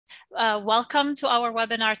Welcome to our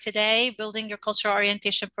webinar today, Building Your Cultural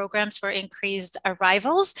Orientation Programs for Increased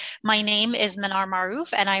Arrivals. My name is Manar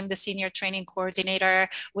Maroof, and I'm the Senior Training Coordinator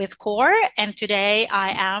with CORE. And today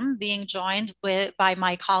I am being joined by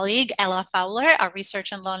my colleague, Ella Fowler, our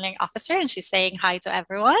Research and Learning Officer, and she's saying hi to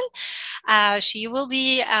everyone. She will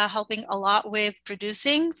be helping a lot with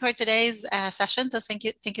producing for today's session. So thank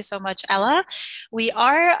you so much, Ella. We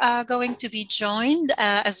are going to be joined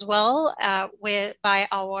as well by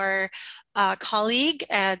our colleague,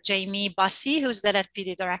 Jamie Bussey, who's the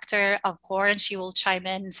Deputy Director of CORE, and she will chime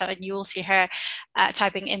in. And you will see her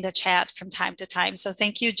typing in the chat from time to time. So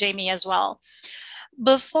thank you, Jamie, as well.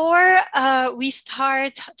 Before we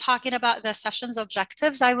start talking about the session's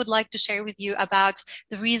objectives, I would like to share with you about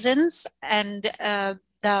the reasons and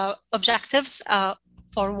the objectives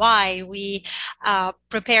for why we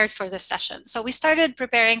prepared for this session. So we started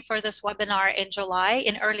preparing for this webinar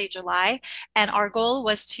in early July, and our goal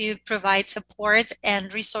was to provide support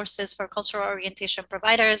and resources for cultural orientation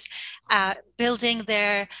providers, building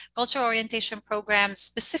their cultural orientation programs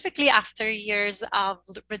specifically after years of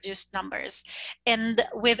reduced numbers. And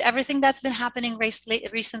with everything that's been happening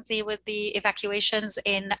recently with the evacuations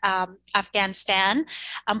in Afghanistan,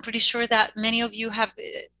 I'm pretty sure that many of you have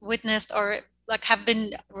witnessed or have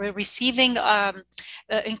been receiving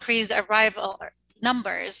increased arrival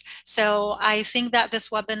numbers. So I think that this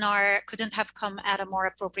webinar couldn't have come at a more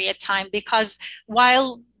appropriate time, because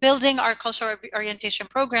while building our cultural orientation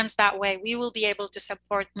programs that way, we will be able to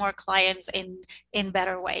support more clients in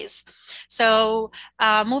better ways. So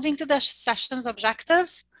moving to the session's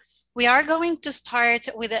objectives, we are going to start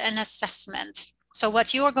with an assessment. So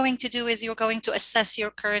what you are going to do is you're going to assess your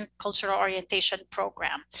current cultural orientation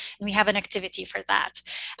program. And we have an activity for that.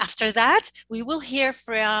 After that, we will hear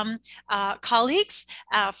from colleagues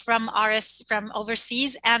from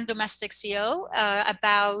overseas and domestic CO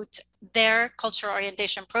about their cultural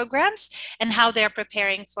orientation programs and how they're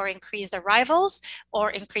preparing for increased arrivals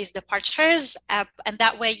or increased departures. And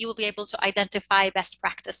that way you will be able to identify best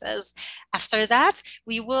practices. After that,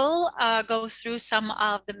 we will go through some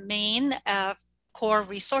of the main core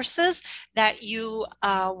resources that you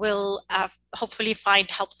will hopefully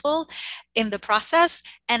find helpful in the process.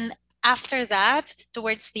 And after that,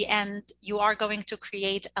 towards the end, you are going to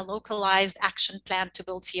create a localized action plan to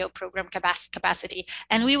build CO program capacity.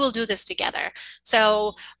 And we will do this together.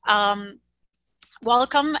 So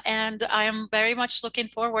welcome, and I am very much looking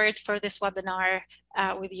forward for this webinar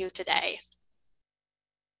with you today.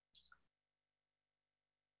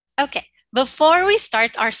 Okay. Before we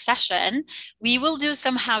start our session, we will do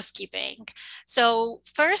some housekeeping. So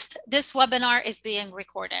first, this webinar is being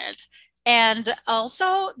recorded. And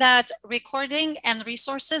also that recording and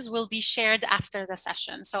resources will be shared after the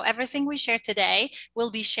session. So everything we share today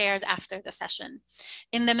will be shared after the session.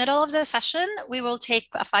 In the middle of the session, we will take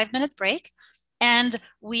a 5-minute break, and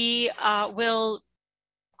we will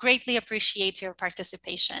greatly appreciate your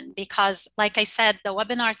participation, because like I said, the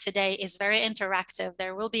webinar today is very interactive.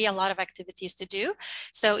 There will be a lot of activities to do.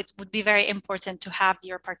 So it would be very important to have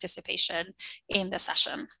your participation in the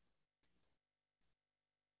session.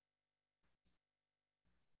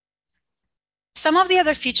 Some of the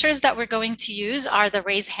other features that we're going to use are the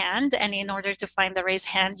raise hand. And in order to find the raise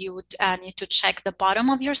hand, you would need to check the bottom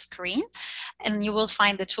of your screen, and you will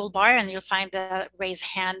find the toolbar, and you'll find the raise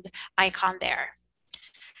hand icon there.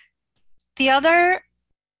 The other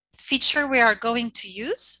feature we are going to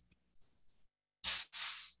use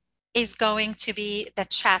is going to be the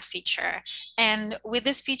chat feature. And with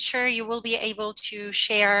this feature, you will be able to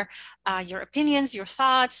share your opinions, your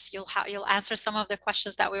thoughts. You'll answer some of the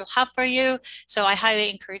questions that we will have for you. So I highly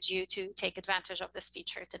encourage you to take advantage of this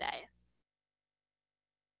feature today.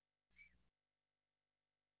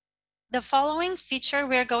 The following feature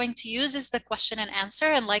we're going to use is the question and answer.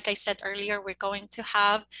 And like I said earlier, we're going to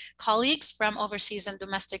have colleagues from overseas and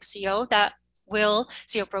domestic CO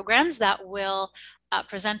programs that will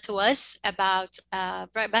present to us about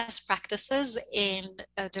best practices in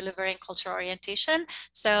delivering cultural orientation.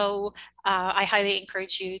 So I highly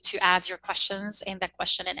encourage you to add your questions in the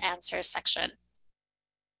question and answer section.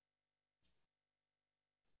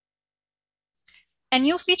 A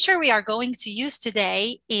new feature we are going to use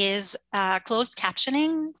today is closed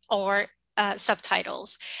captioning or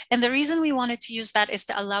subtitles. And the reason we wanted to use that is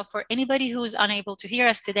to allow for anybody who is unable to hear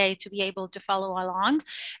us today to be able to follow along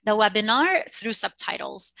the webinar through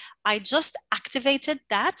subtitles. I just activated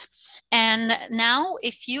that. And now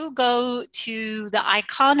if you go to the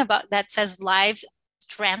icon that says live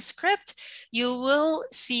transcript, you will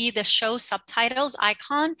see the show subtitles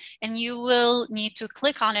icon, and you will need to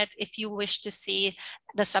click on it if you wish to see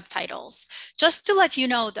the subtitles. Just to let you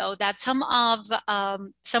know, though, that some of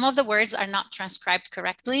the words are not transcribed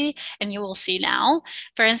correctly, and you will see now.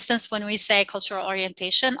 For instance, when we say cultural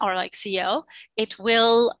orientation or like CO, it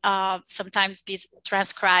will sometimes be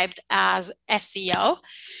transcribed as SCO.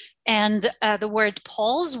 And the word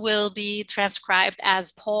polls will be transcribed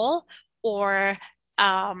as poll or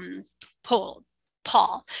Paul.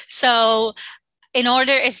 So in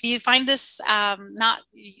order, if you find this not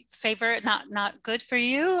good for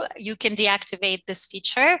you, you can deactivate this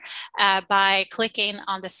feature by clicking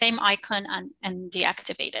on the same icon and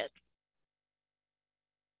deactivate it.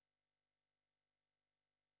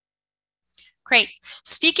 Great.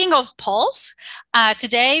 Speaking of polls,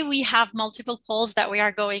 today we have multiple polls that we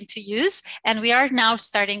are going to use, and we are now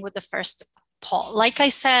starting with the first poll. Like I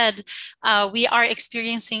said, we are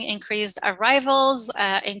experiencing increased arrivals,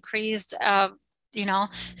 increased,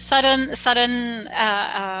 sudden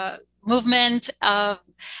movement of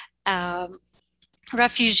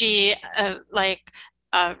refugee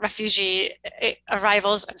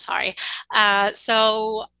arrivals. I'm sorry.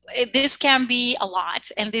 So this can be a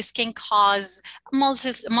lot, and this can cause a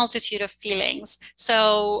multitude of feelings.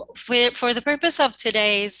 So for the purpose of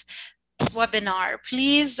today's webinar,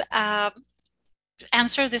 please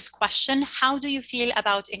answer this question: how do you feel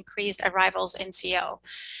about increased arrivals in CO?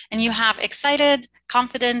 And you have excited,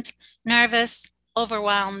 confident, nervous,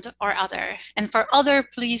 overwhelmed, or other. And for other,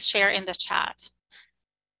 please share in the chat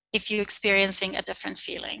if you're experiencing a different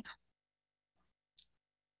feeling.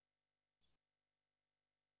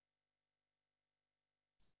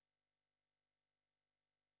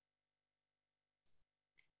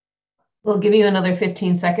 We'll give you another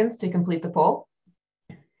 15 seconds to complete the poll.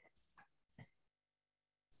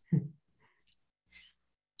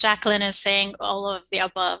 Jacqueline is saying all of the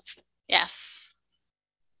above. Yes.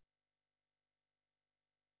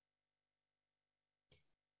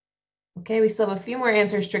 Okay, we still have a few more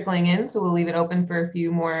answers trickling in, so we'll leave it open for a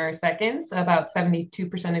few more seconds. About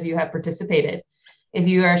 72% of you have participated. If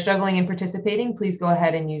you are struggling in participating, please go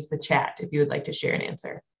ahead and use the chat if you would like to share an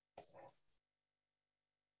answer.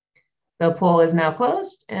 The poll is now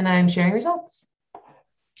closed, and I'm sharing results.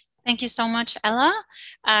 Thank you so much, Ella.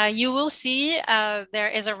 You will see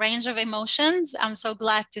there is a range of emotions. I'm so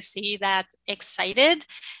glad to see that excited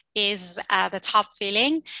is the top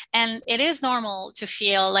feeling. And it is normal to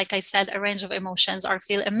feel, like I said, a range of emotions or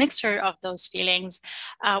feel a mixture of those feelings.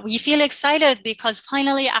 We feel excited because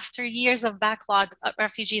finally, after years of backlog,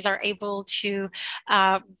 refugees are able to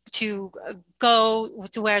go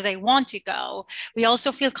to where they want to go. We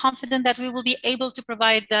also feel confident that we will be able to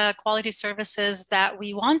provide the quality services that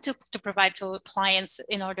we want to provide to clients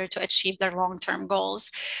in order to achieve their long-term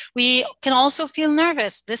goals. We can also feel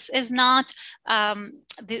nervous. This is not,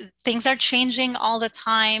 things are changing all the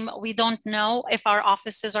time. We don't know if our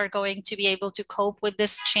offices are going to be able to cope with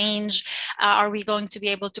this change. Are we going to be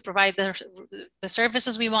able to provide the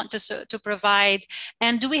services we want to provide?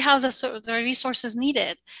 And do we have the resources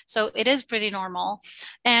needed? So it is pretty normal.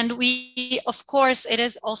 And of course, it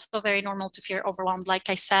is also very normal to feel overwhelmed. Like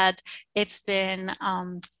I said, it's been,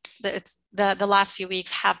 the last few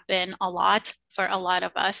weeks have been a lot for a lot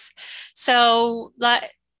of us. So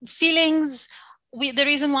feelings, the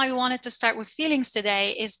reason why we wanted to start with feelings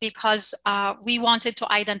today is because we wanted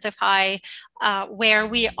to identify where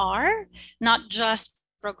we are, not just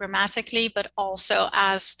programmatically, but also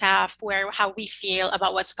as staff, how we feel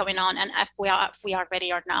about what's going on and if we are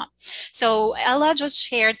ready or not. So Ella just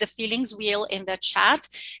shared the feelings wheel in the chat,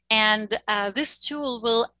 and this tool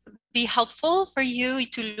will be helpful for you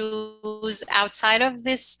to lose outside of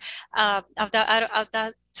this outside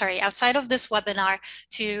of this webinar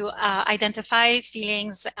to identify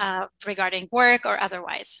feelings regarding work or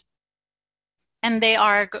otherwise. And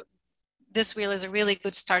this wheel is a really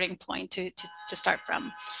good starting point to start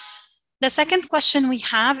from. The second question we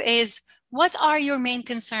have is, what are your main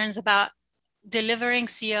concerns about delivering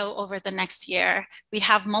CO over the next year? We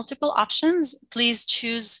have multiple options. Please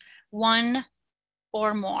choose one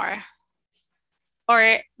or more.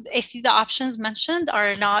 Or if the options mentioned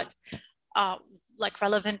are not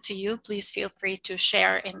relevant to you, please feel free to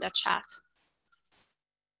share in the chat.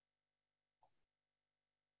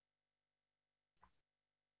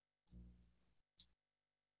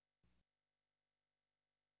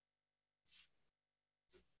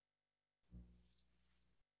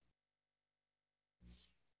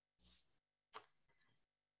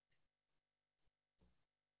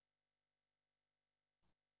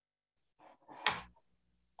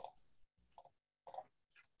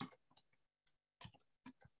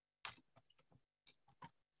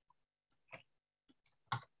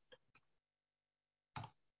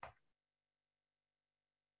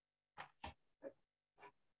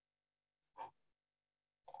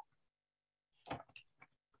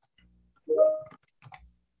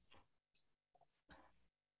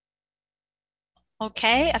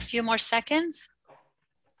 Okay, a few more seconds.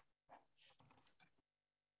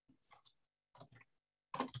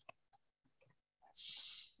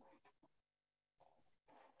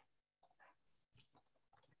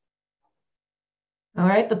 All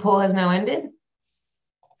right, the poll has now ended.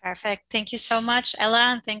 Perfect. Thank you so much, Ella,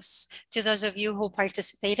 and thanks to those of you who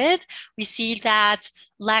participated. We see that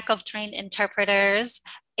lack of trained interpreters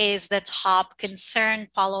is the top concern,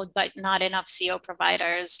 followed by not enough CO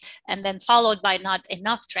providers, and then followed by not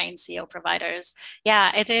enough trained CO providers.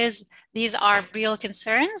 Yeah, it is. These are real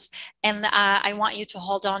concerns, and I want you to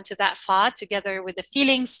hold on to that thought together with the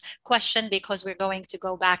feelings question, because we're going to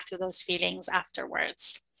go back to those feelings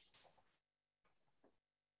afterwards.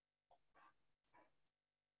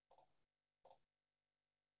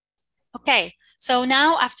 Okay, so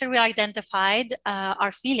now after we identified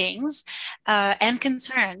our feelings and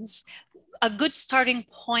concerns, a good starting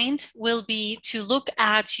point will be to look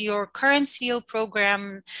at your current CO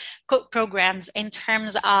programs in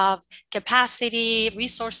terms of capacity,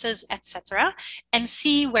 resources, etc., and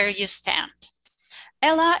see where you stand.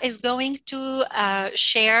 Ella is going to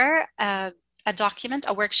share a document,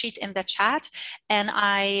 a worksheet in the chat, and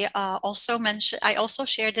I also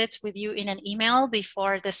shared it with you in an email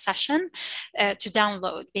before this session to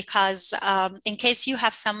download, because in case you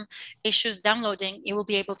have some issues downloading, you will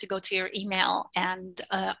be able to go to your email and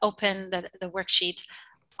open the worksheet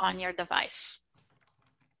on your device.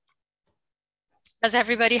 Does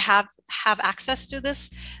everybody have access to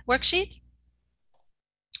this worksheet?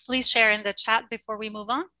 Please share in the chat before we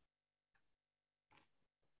move on.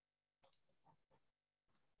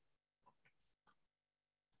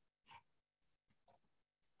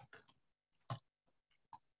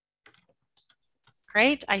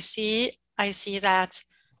 Great. I see that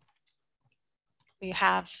we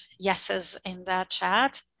have yeses in the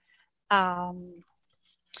chat. For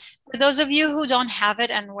those of you who don't have it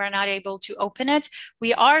and we're not able to open it,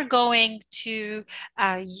 we are going to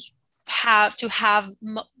have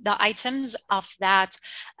the items of that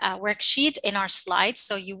worksheet in our slides,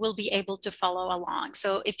 so you will be able to follow along.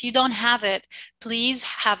 So if you don't have it, please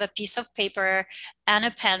have a piece of paper and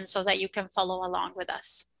a pen so that you can follow along with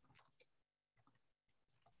us.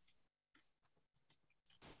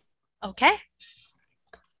 Okay.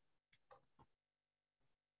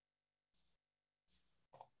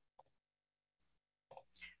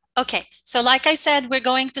 Okay, so like I said, we're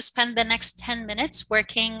going to spend the next 10 minutes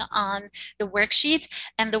working on the worksheet,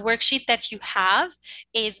 and the worksheet that you have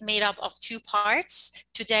is made up of two parts.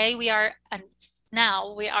 Today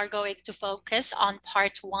now we are going to focus on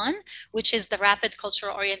part one, which is the Rapid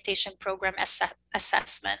Cultural Orientation Program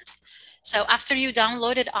assessment. So after you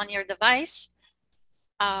download it on your device,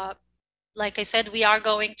 like I said, we are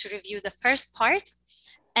going to review the first part,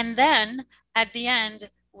 and then at the end,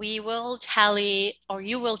 we will tally, or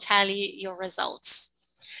you will tally your results.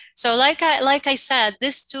 So like I said,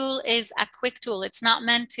 this tool is a quick tool. It's not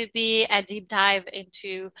meant to be a deep dive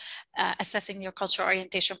into assessing your cultural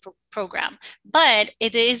orientation program, but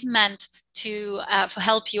it is meant to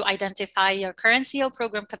help you identify your current CO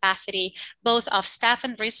program capacity, both of staff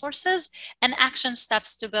and resources, and action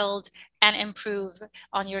steps to build and improve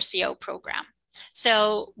on your CO program.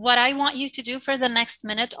 So what I want you to do for the next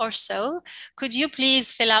minute or so, could you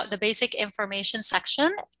please fill out the basic information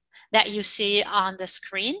section that you see on the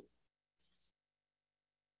screen?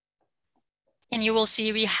 And you will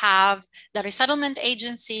see we have the resettlement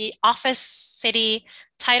agency, office, city,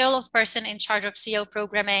 title of person in charge of CO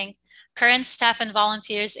programming, current staff and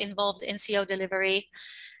volunteers involved in CO delivery,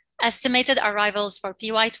 estimated arrivals for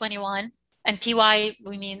PY21, and PY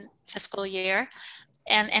we mean fiscal year,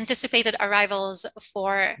 and anticipated arrivals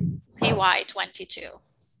for PY22.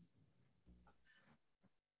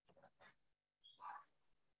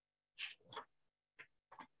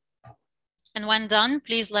 And when done,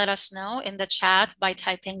 please let us know in the chat by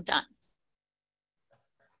typing done.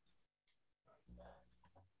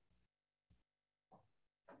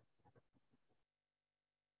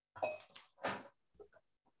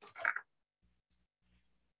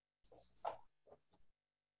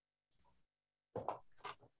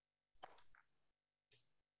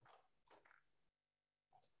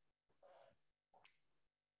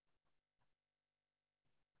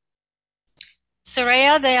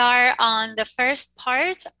 Soraya, they are on the first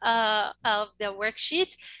part of the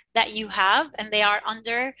worksheet that you have, and they are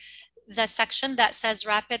under the section that says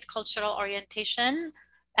Rapid Cultural Orientation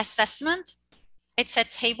Assessment. It's a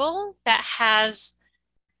table that has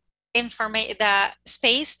the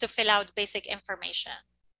space to fill out basic information.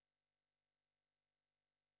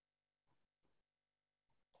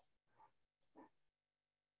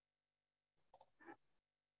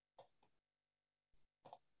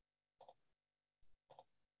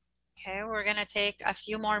 Okay, we're going to take a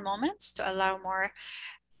few more moments to allow more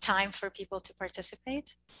time for people to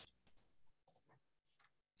participate.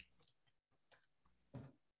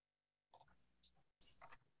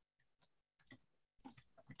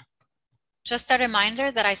 Just a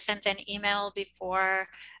reminder that I sent an email before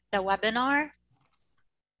the webinar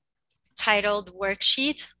titled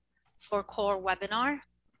Worksheet for Core Webinar.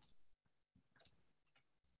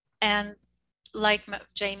 And like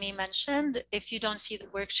Jamie mentioned, if you don't see the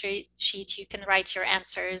worksheet, you can write your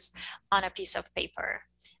answers on a piece of paper.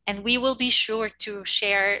 And we will be sure to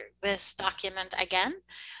share this document again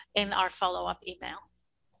in our follow-up email.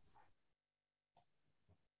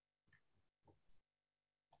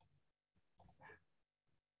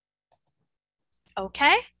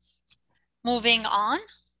 Okay, moving on.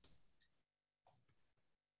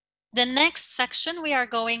 The next section we are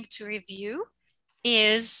going to review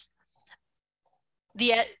is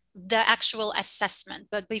the actual assessment.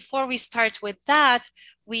 But before we start with that,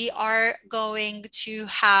 we are going to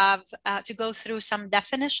have to go through some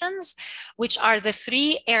definitions, which are the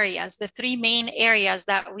three main areas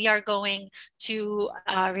that we are going to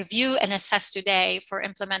review and assess today for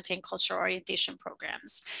implementing cultural orientation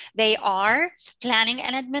programs. They are planning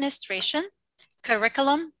and administration,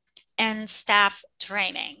 curriculum, and staff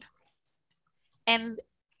training. And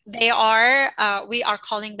they are, we are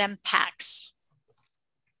calling them PACs.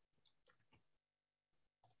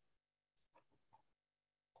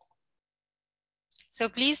 So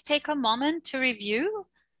please take a moment to review.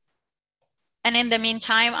 And in the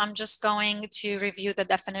meantime, I'm just going to review the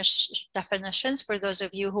definitions for those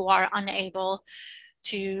of you who are unable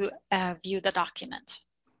to view the document.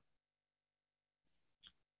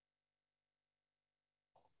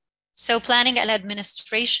 So planning and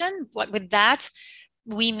administration, with that,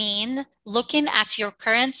 we mean looking at your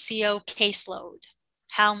current CO caseload,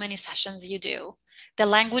 how many sessions you do, the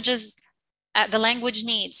languages, the language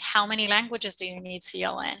needs, how many languages do you need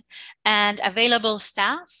CO in, and available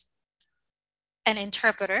staff and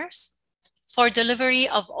interpreters for delivery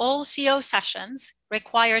of all CO sessions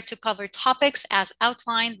required to cover topics as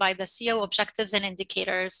outlined by the CO objectives and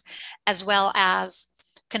indicators, as well as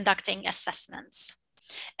conducting assessments.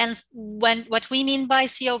 And what we mean by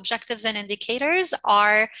CO objectives and indicators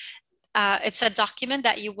are, it's a document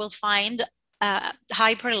that you will find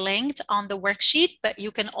hyperlinked on the worksheet, but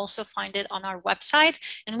you can also find it on our website.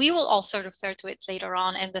 And we will also refer to it later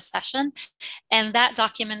on in the session. And that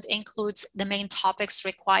document includes the main topics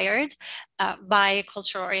required by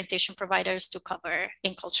cultural orientation providers to cover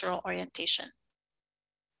in cultural orientation.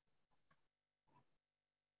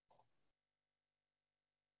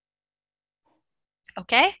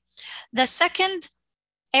 Okay, the second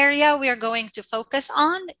area we are going to focus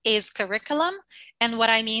on is curriculum. And what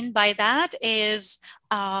I mean by that is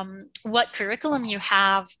what curriculum you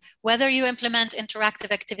have, whether you implement interactive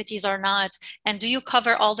activities or not, and do you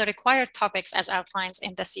cover all the required topics as outlined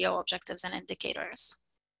in the CO objectives and indicators.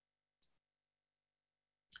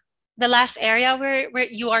 The last area where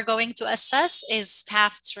you are going to assess is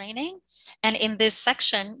staff training. And in this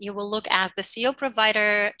section, you will look at the CO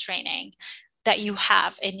provider training that you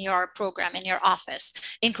have in your program, in your office,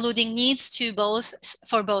 including needs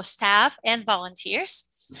for both staff and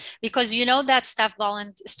volunteers, because you know that staff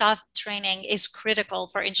training is critical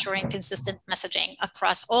for ensuring consistent messaging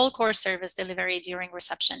across all core service delivery during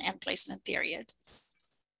reception and placement period.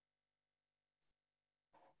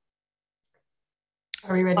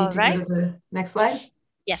 Are we ready to go to the next slide?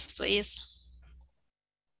 Yes, please.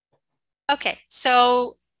 Okay,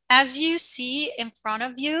 so as you see in front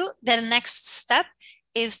of you, the next step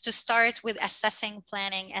is to start with assessing,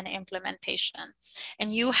 planning, and implementation.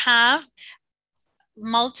 And you have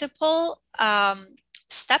multiple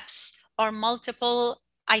steps or multiple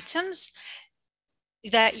items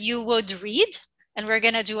that you would read. And we're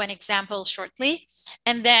going to do an example shortly.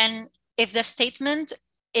 And then if the statement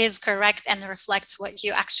is correct and reflects what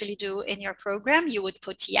you actually do in your program, you would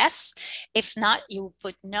put yes. If not, you would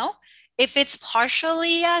put no. If it's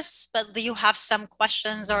partially yes, but you have some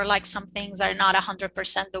questions or like some things are not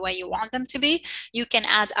 100% the way you want them to be, you can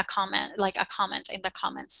add a comment, like a comment in the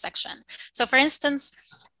comments section. So for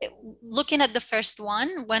instance, looking at the first one,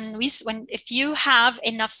 if you have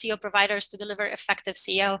enough CO providers to deliver effective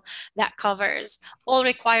CO that covers all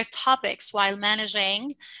required topics while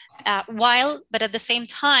managing, but at the same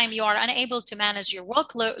time, you are unable to manage your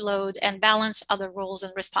workload and balance other roles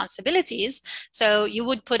and responsibilities. So you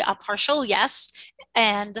would put a partial yes,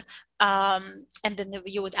 and then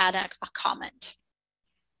you would add a comment,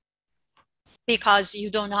 because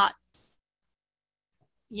you do not,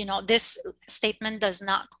 this statement does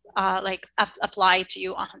not apply to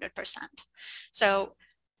you 100%. So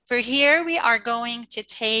For here, we are going to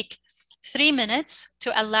take 3 minutes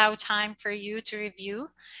to allow time for you to review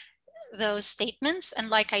those statements. And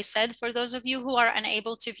like I said, for those of you who are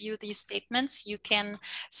unable to view these statements, you can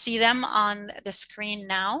see them on the screen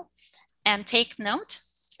now and take note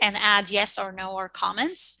and add yes or no or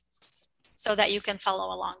comments so that you can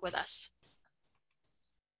follow along with us.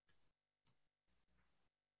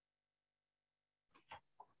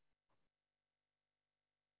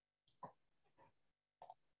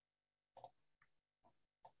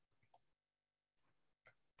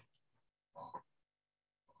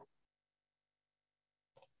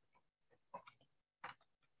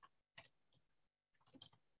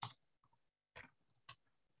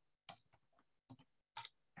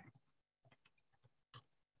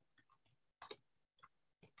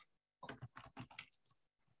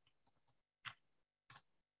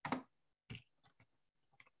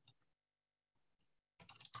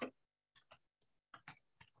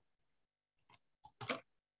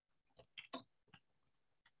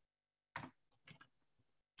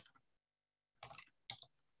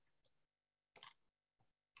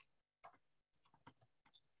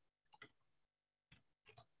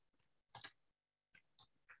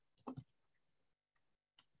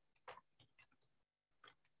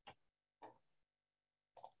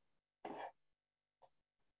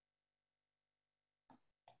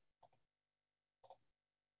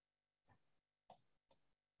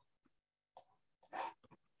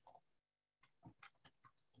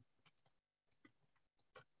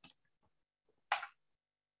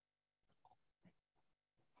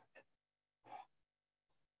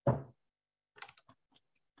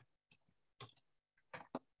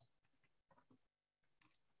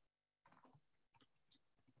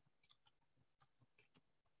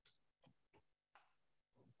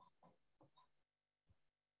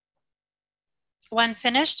 When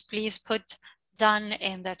finished, please put done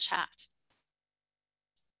in the chat.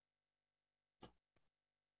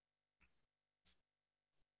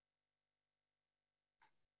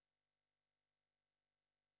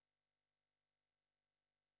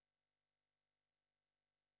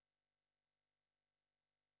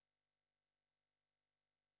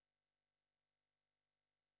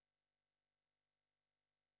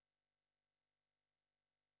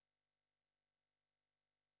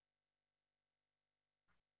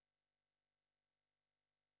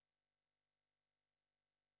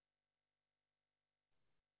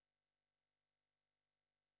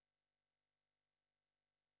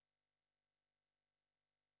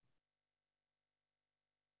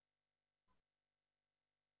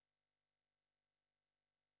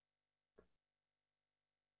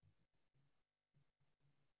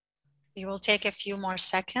 We will take a few more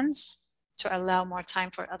seconds to allow more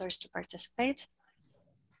time for others to participate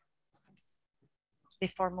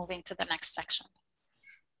before moving to the next section.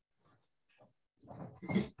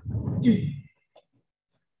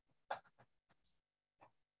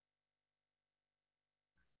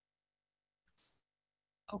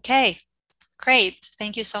 Okay, great.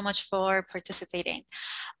 Thank you so much for participating.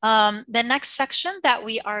 The next section that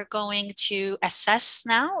we are going to assess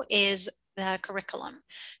now is the curriculum.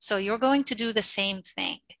 So you're going to do the same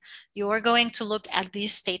thing. You're going to look at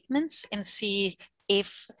these statements and see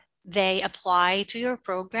if they apply to your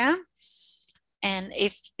program. And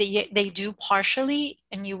if they do partially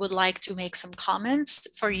and you would like to make some comments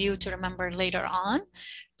for you to remember later on,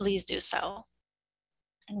 please do so.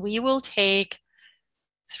 And we will take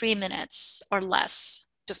 3 minutes or less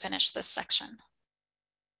to finish this section.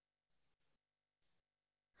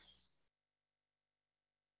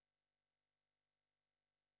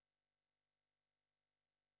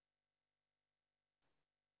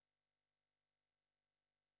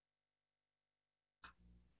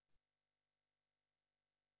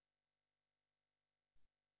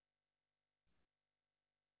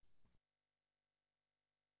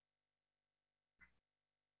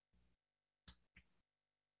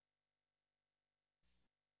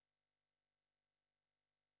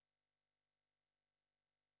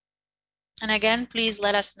 And again, please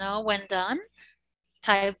let us know when done.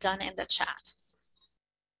 Type done in the chat.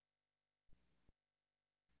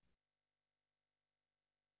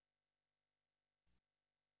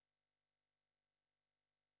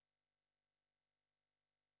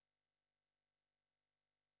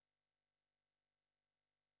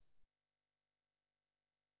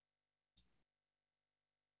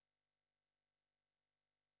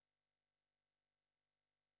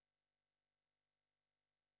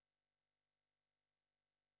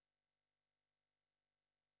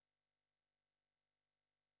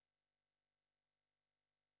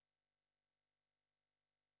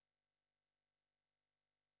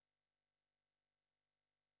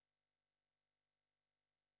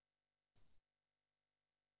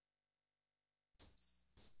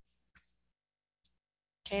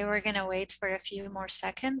 Okay, we're gonna wait for a few more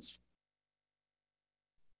seconds.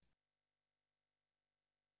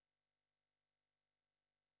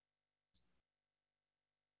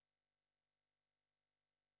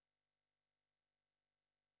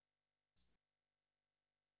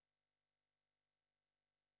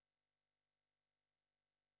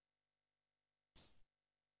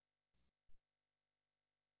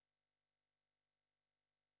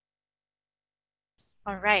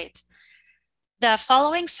 All right. The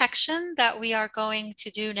following section that we are going to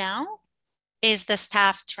do now is the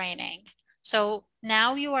staff training. So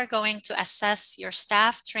now you are going to assess your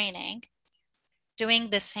staff training doing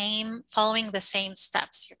the same, following the same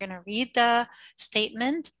steps. You're going to read the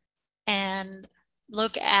statement and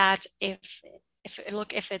look at if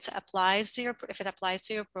it applies to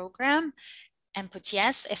your program and put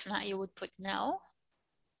yes. If not, you would put no.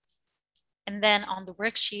 And then on the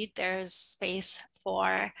worksheet, there's space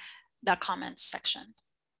for the comments section.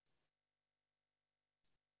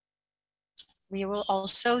 We will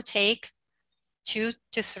also take 2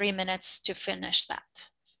 to 3 minutes to finish that.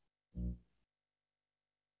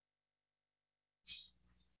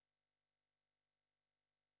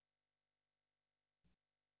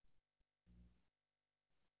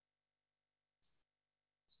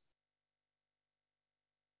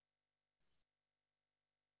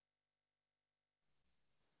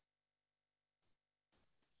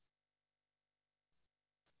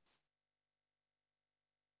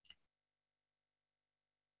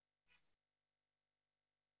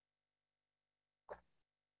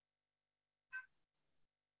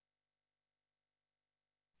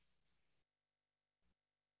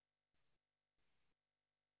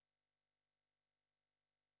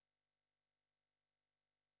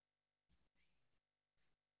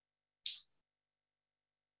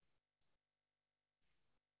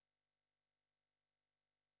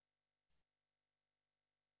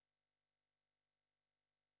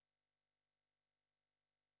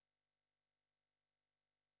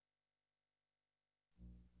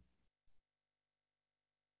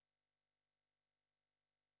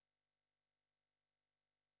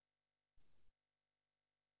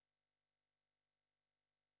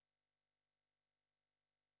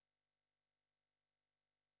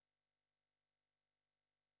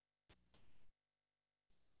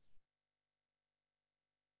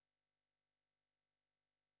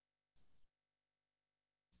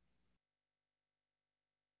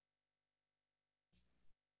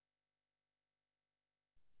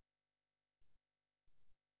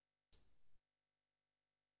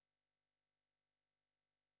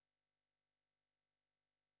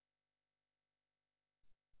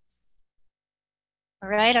 All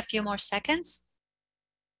right, a few more seconds.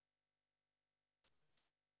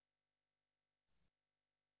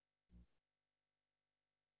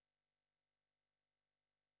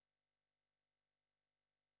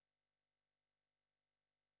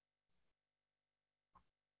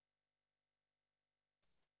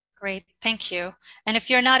 Great, thank you. And if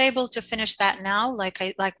you're not able to finish that now, like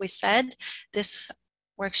we said, this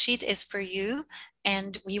worksheet is for you,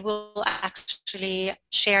 and we will actually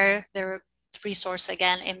share the resource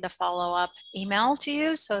again in the follow-up email to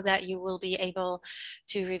you so that you will be able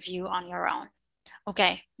to review on your own.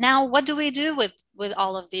 Okay, now what do we do with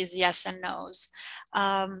all of these yes and no's?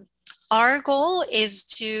 Our goal is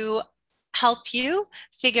to help you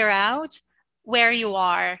figure out where you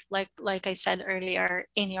are, like I said earlier,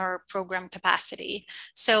 in your program capacity.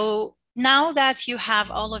 So now that you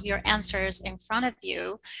have all of your answers in front of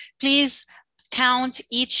you, please count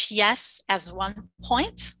each yes as 1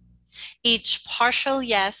 point, each partial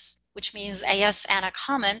yes, which means a yes and a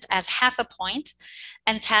comment, as half a point,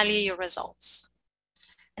 and tally your results.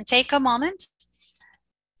 And take a moment.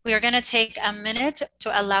 We are going to take a minute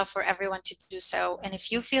to allow for everyone to do so. And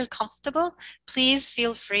if you feel comfortable, please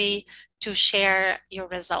feel free to share your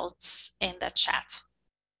results in the chat.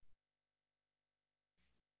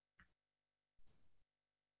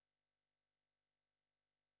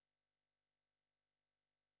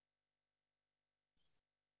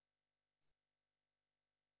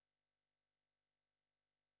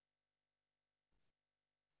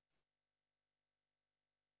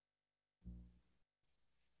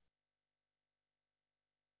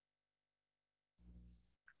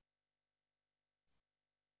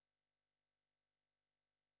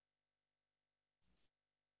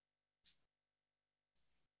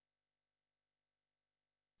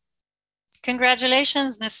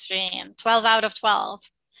 Congratulations, Nisreen, 12 out of 12.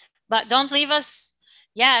 But don't leave us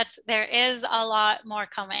yet. There is a lot more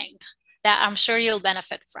coming that I'm sure you'll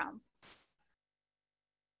benefit from.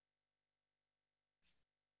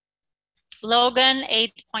 Logan,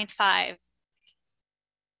 8.5.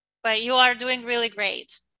 but you are doing really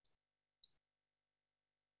great.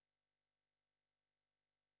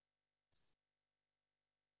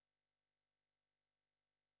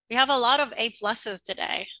 We have a lot of A+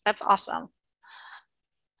 today. That's awesome.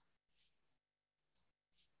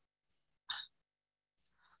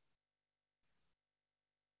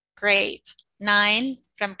 Great. 9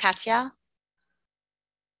 from Katya.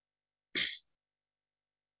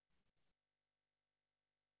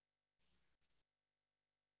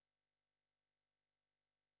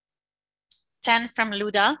 10 from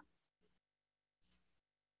Luda.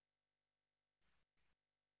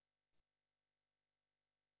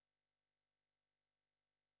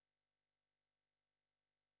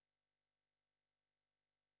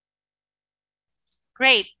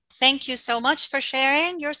 'Great. Thank you so much for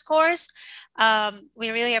sharing your scores. We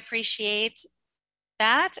really appreciate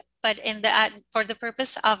that. But for the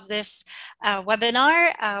purpose of this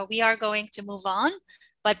webinar, we are going to move on.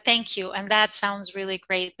 But thank you. And that sounds really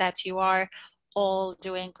great that you are all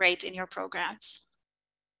doing great in your programs.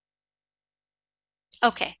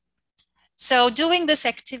 Okay. So doing this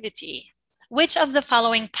activity, which of the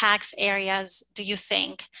following PACS areas do you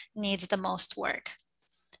think needs the most work?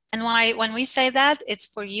 And when we say that, it's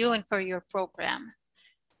for you and for your program,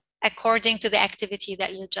 according to the activity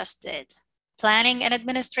that you just did. Planning and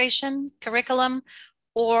administration, curriculum,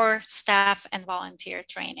 or staff and volunteer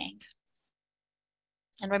training.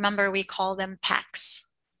 And remember, we call them PACS.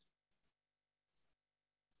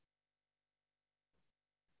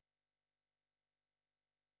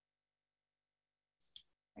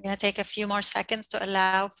 We're going to take a few more seconds to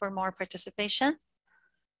allow for more participation.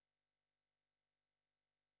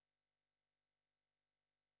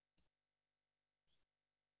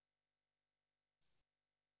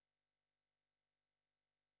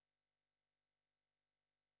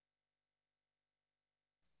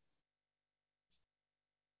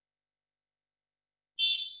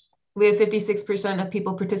 We have 56% of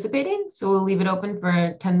people participating, so we'll leave it open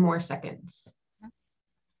for 10 more seconds.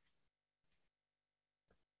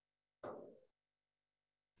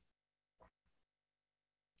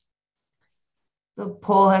 The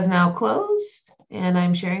poll has now closed, and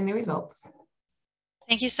I'm sharing the results.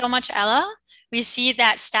 Thank you so much, Ella. We see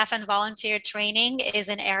that staff and volunteer training is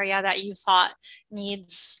an area that you thought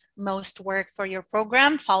needs most work for your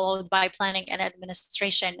program, followed by planning and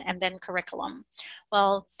administration, and then curriculum.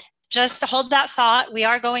 Well, just hold that thought. We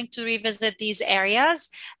are going to revisit these areas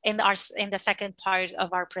in the second part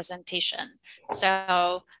of our presentation.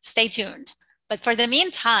 So stay tuned. But for the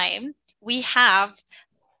meantime, we have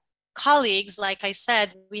colleagues, like I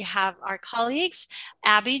said, we have our colleagues,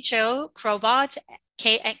 Abby Jo Crobot,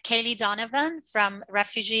 Kaylee Donovan from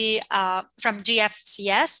from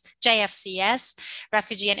JFCS,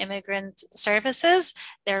 Refugee and Immigrant Services.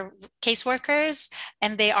 They're caseworkers,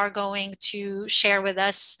 and they are going to share with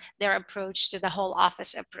us their approach to the whole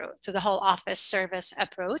office service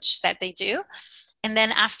approach that they do. And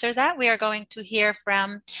then after that, we are going to hear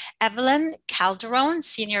from Evelyn Calderon,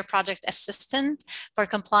 Senior Project Assistant for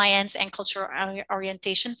Compliance and Cultural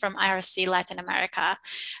Orientation from RSC Latin America.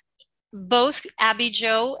 Both Abby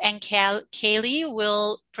Jo and Kaylee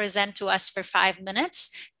will present to us for 5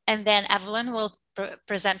 minutes, and then Evelyn will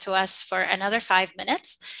present to us for another 5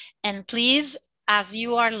 minutes. And please, as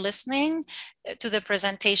you are listening to the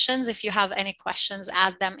presentations, if you have any questions,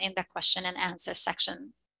 add them in the question and answer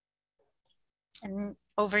section. And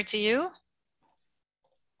over to you,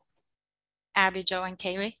 Abby, Jo, and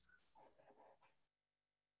Kaylee.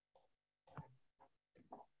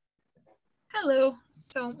 Hello,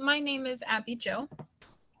 so my name is Abby Jo.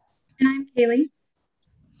 And I'm Kaylee.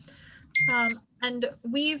 And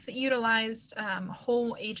we've utilized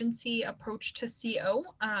whole agency approach to CO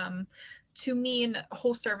to mean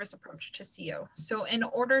whole service approach to CO. So in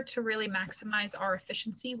order to really maximize our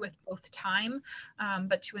efficiency with both time,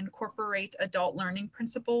 but to incorporate adult learning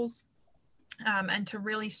principles and to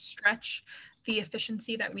really stretch the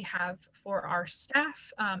efficiency that we have for our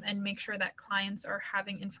staff and make sure that clients are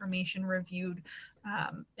having information reviewed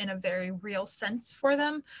in a very real sense for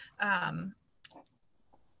them.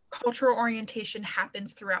 Cultural orientation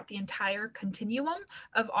happens throughout the entire continuum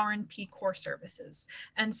of R&P core services.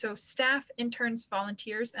 And so staff, interns,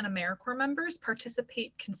 volunteers, and AmeriCorps members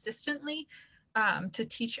participate consistently to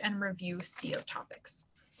teach and review CO topics.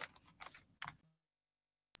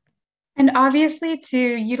 And obviously, to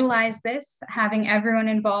utilize this, having everyone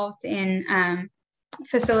involved in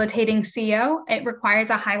facilitating CO, it requires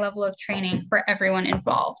a high level of training for everyone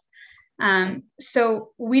involved. So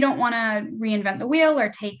we don't want to reinvent the wheel or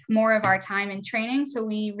take more of our time in training. So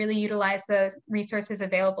we really utilize the resources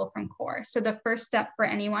available from CORE. So the first step for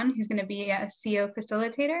anyone who's going to be a CO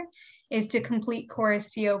facilitator is to complete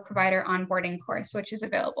CORE's CO provider onboarding course, which is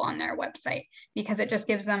available on their website, because it just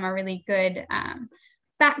gives them a really good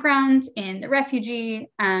background in the refugee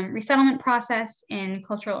resettlement process, in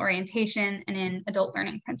cultural orientation, and in adult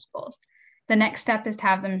learning principles. The next step is to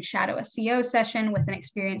have them shadow a CO session with an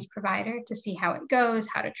experienced provider to see how it goes,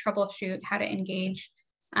 how to troubleshoot, how to engage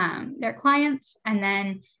their clients. And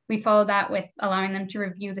then we follow that with allowing them to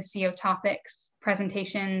review the CO topics,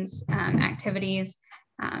 presentations, activities,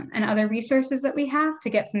 and other resources that we have to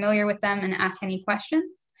get familiar with them and ask any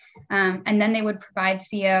questions. And then they would provide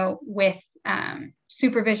CO with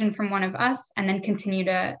supervision from one of us, and then continue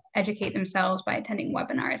to educate themselves by attending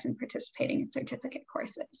webinars and participating in certificate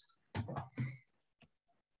courses.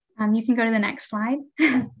 You can go to the next slide.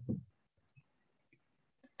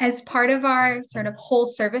 As part of our sort of whole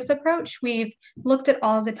service approach, we've looked at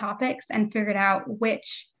all of the topics and figured out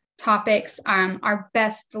which topics are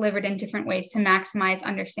best delivered in different ways to maximize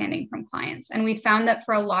understanding from clients. And we found that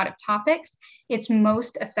for a lot of topics, it's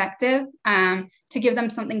most effective to give them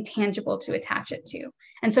something tangible to attach it to.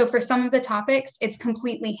 And so for some of the topics, it's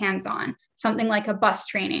completely hands-on, something like a bus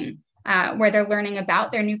training, where they're learning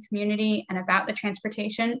about their new community and about the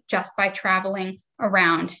transportation just by traveling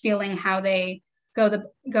around, feeling how they go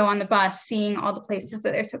on the bus, seeing all the places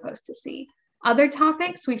that they're supposed to see. Other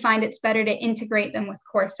topics, we find it's better to integrate them with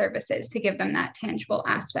core services to give them that tangible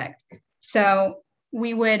aspect. So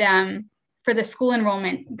we would, for the school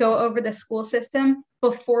enrollment, go over the school system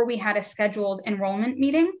before we had a scheduled enrollment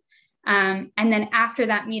meeting. And then after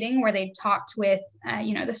that meeting where they talked with,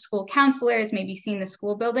 the school counselors, maybe seen the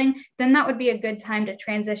school building, then that would be a good time to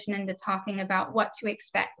transition into talking about what to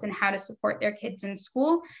expect and how to support their kids in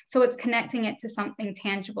school. So it's connecting it to something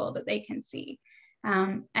tangible that they can see.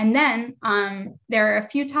 And then there are a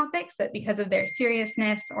few topics that, because of their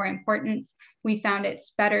seriousness or importance, we found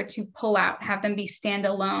it's better to pull out, have them be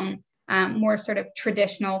standalone, more sort of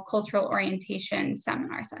traditional cultural orientation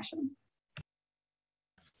seminar sessions.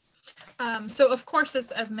 So of course,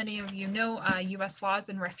 as many of you know, US laws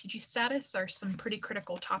and refugee status are some pretty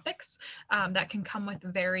critical topics that can come with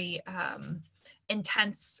very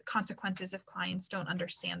intense consequences if clients don't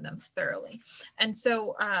understand them thoroughly. And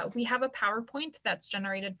so we have a PowerPoint that's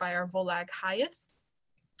generated by our VOLAG HIAS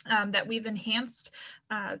that we've enhanced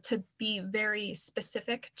to be very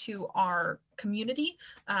specific to our community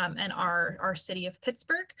and our city of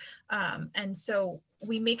Pittsburgh. And so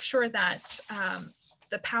we make sure that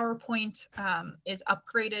the PowerPoint is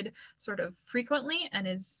upgraded sort of frequently and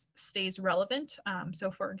stays relevant.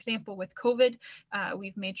 So for example, with COVID,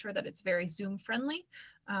 we've made sure that it's very Zoom friendly.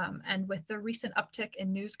 And with the recent uptick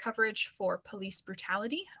in news coverage for police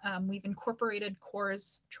brutality, we've incorporated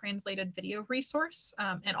CORE's translated video resource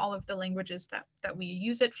in all of the languages that we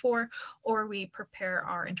use it for, or we prepare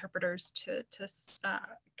our interpreters to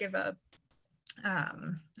give a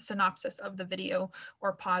synopsis of the video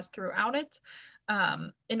or pause throughout it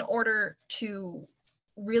in order to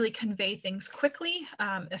really convey things quickly,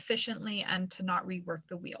 efficiently, and to not rework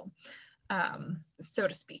the wheel, so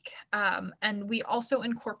to speak. And we also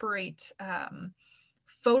incorporate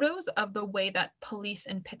photos of the way that police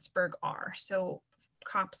in Pittsburgh are. So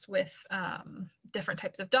cops with different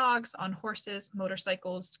types of dogs, on horses,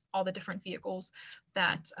 motorcycles, all the different vehicles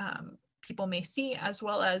that people may see, as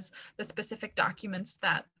well as the specific documents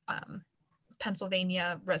that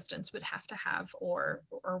Pennsylvania residents would have to have or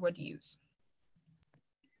would use.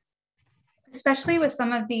 Especially with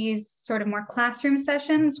some of these sort of more classroom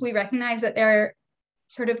sessions, we recognize that they're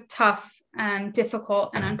sort of tough,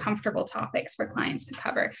 difficult, and uncomfortable topics for clients to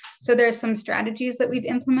cover. So there's some strategies that we've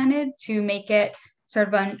implemented to make it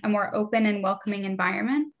sort of a more open and welcoming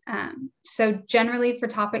environment. So generally for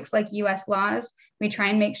topics like US laws, we try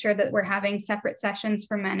and make sure that we're having separate sessions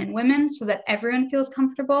for men and women so that everyone feels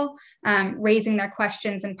comfortable raising their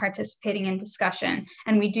questions and participating in discussion.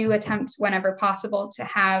 And we do attempt whenever possible to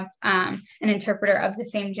have an interpreter of the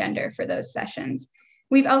same gender for those sessions.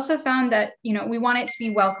 We've also found that, we want it to be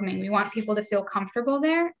welcoming. We want people to feel comfortable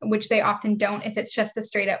there, which they often don't if it's just a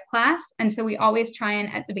straight up class. And so we always try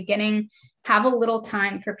and at the beginning have a little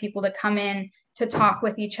time for people to come in to talk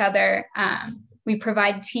with each other. We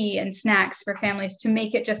provide tea and snacks for families to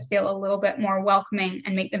make it just feel a little bit more welcoming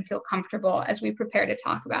and make them feel comfortable as we prepare to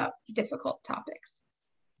talk about difficult topics.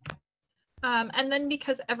 And then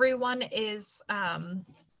because everyone is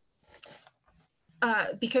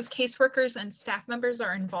because caseworkers and staff members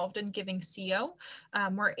are involved in giving CO,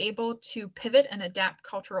 we're able to pivot and adapt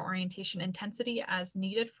cultural orientation intensity as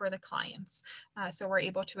needed for the clients. So we're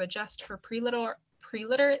able to adjust for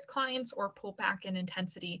pre-literate clients or pull back in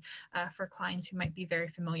intensity for clients who might be very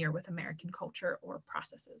familiar with American culture or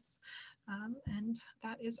processes. And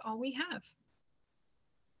that is all we have.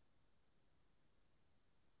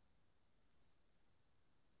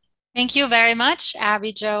 Thank you very much,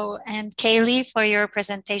 Abby, Jo, and Kaylee, for your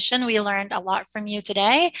presentation. We learned a lot from you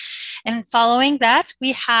today. And following that,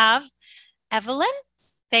 we have Evelyn.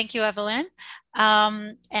 Thank you, Evelyn.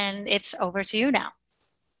 And it's over to you now.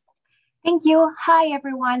 Thank you. Hi,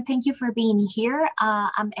 everyone. Thank you for being here.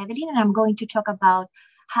 I'm Evelyn, and I'm going to talk about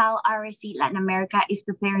how RSC Latin America is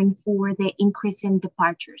preparing for the increase in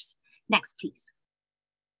departures. Next, please.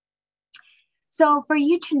 So for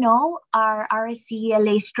you to know, our RSC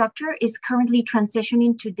LA structure is currently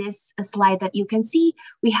transitioning to this slide that you can see.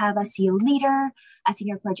 We have a CO leader, a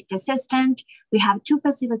senior project assistant. We have 2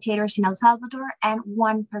 facilitators in El Salvador and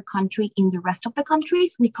 1 per country in the rest of the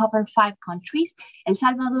countries. We cover 5 countries: El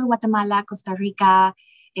Salvador, Guatemala, Costa Rica,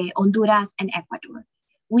 Honduras, and Ecuador.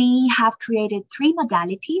 We have created 3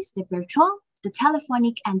 modalities: the virtual, the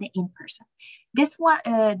telephonic, and the in-person. This one,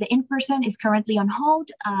 the in-person is currently on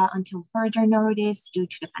hold until further notice due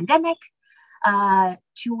to the pandemic.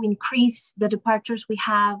 To increase the departures, we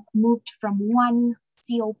have moved from 1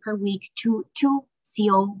 CO per week to 2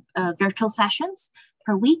 CO virtual sessions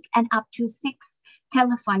per week and up to 6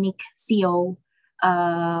 telephonic CO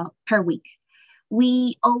per week.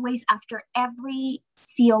 We always, after every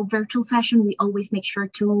CO virtual session, we always make sure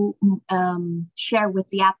to share with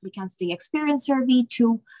the applicants the experience survey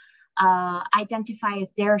to identify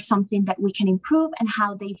if there's something that we can improve and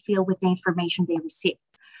how they feel with the information they receive.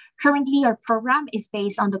 Currently, our program is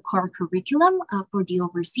based on the core curriculum for the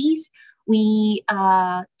overseas. We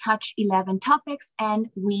touch 11 topics and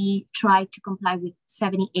we try to comply with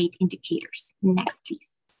 78 indicators. Next,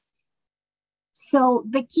 please. So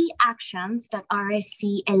the key actions that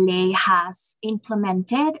RSC LA has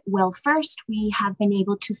implemented, well, first, we have been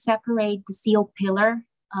able to separate the CO pillar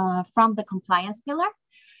from the compliance pillar.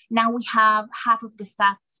 Now we have half of the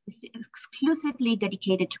staff exclusively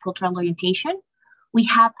dedicated to cultural orientation. We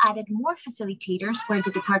have added more facilitators where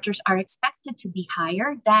the departures are expected to be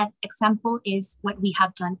higher. That example is what we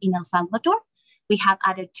have done in El Salvador. We have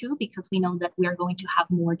added 2 because we know that we are going to have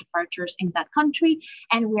more departures in that country,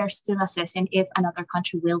 and we are still assessing if another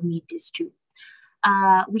country will need this too.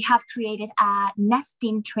 We have created a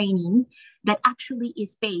nesting training that actually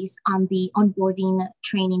is based on the onboarding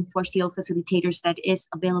training for CO facilitators that is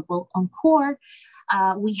available on CORE.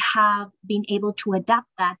 We have been able to adapt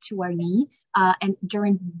that to our needs. And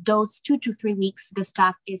during those 2 to 3 weeks, the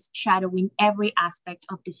staff is shadowing every aspect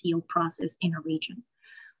of the CO process in our region.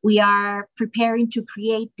 We are preparing to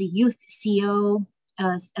create the youth CO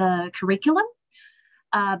curriculum.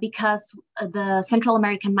 Because the Central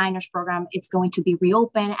American Minors Program, it's going to be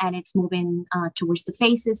reopened and it's moving towards the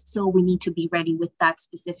phases. So we need to be ready with that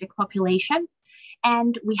specific population.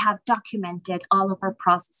 And we have documented all of our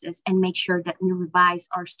processes and make sure that we revise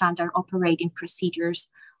our standard operating procedures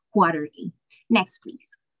quarterly. Next, please.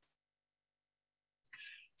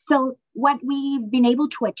 So what we've been able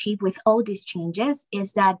to achieve with all these changes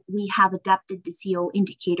is that we have adapted the CO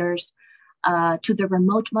indicators to the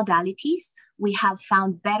remote modalities. We have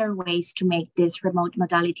found better ways to make these remote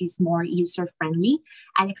modalities more user-friendly.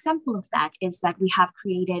 An example of that is that we have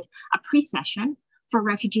created a pre-session for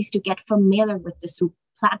refugees to get familiar with the SOUP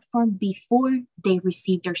platform before they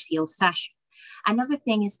receive their CO session. Another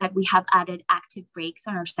thing is that we have added active breaks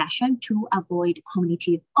on our session to avoid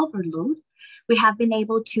cognitive overload. We have been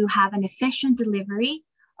able to have an efficient delivery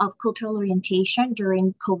of cultural orientation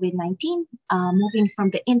during COVID-19, moving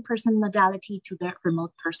from the in-person modality to the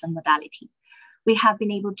remote person modality. We have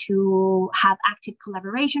been able to have active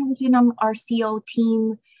collaboration within our CO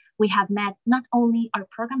team. We have met not only our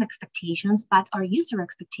program expectations, but our user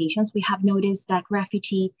expectations. We have noticed that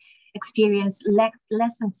refugee experience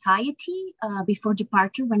less anxiety before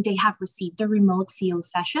departure when they have received the remote CO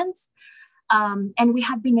sessions. And we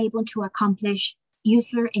have been able to accomplish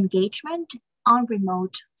user engagement on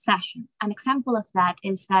remote sessions. An example of that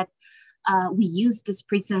is that we use this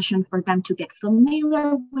pre-session for them to get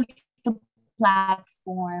familiar with the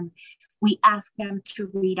platform. We ask them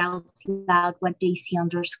to read out loud what they see on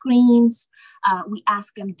their screens. We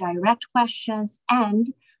ask them direct questions, and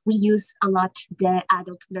we use a lot the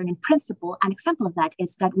adult learning principle. An example of that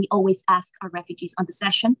is that we always ask our refugees on the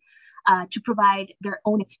session to provide their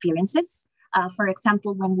own experiences. For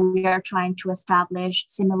example, when we are trying to establish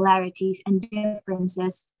similarities and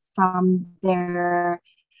differences from their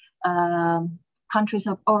countries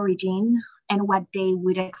of origin and what they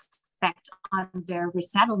would expect on their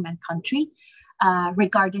resettlement country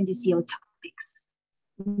regarding the CO topics.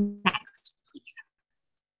 Next, please.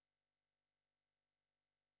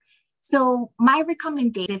 So my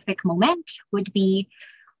recommendation specific moment would be,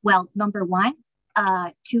 well, number one,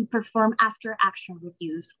 to perform after action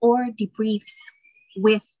reviews or debriefs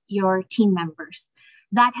with your team members.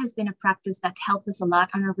 That has been a practice that helped us a lot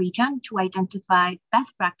on our region to identify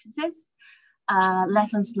best practices,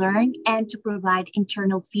 lessons learned, and to provide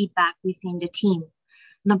internal feedback within the team.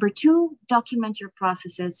 Number two, document your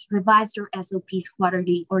processes, revise your SOPs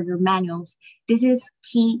quarterly or your manuals. This is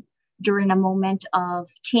key during a moment of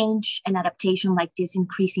change and adaptation like this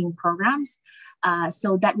increasing programs.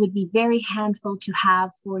 So that would be very handful to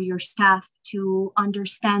have for your staff to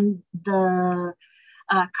understand the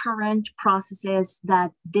current processes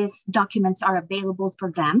that these documents are available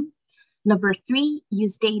for them. Number three,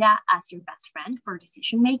 use data as your best friend for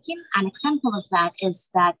decision making. An example of that is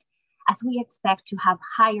that as we expect to have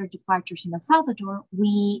higher departures in El Salvador,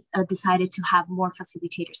 we decided to have more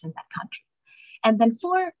facilitators in that country. And then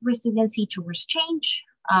four, resiliency towards change.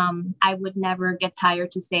 I would never get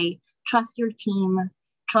tired to say, trust your team,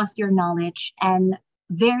 trust your knowledge, and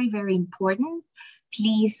very, very important,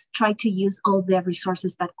 please try to use all the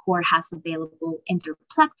resources that CORE has available in their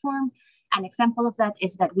platform. An example of that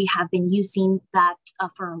is that we have been using that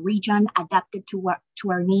for a region adapted to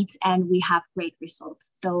our needs, and we have great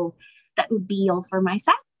results. So that would be all for my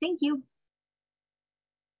side. Thank you.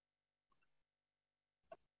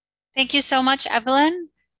 Thank you so much, Evelyn.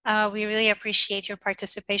 We really appreciate your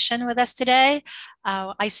participation with us today.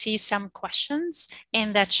 I see some questions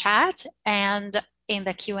in the chat and in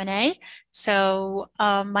the Q&A. So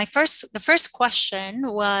the first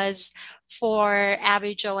question was for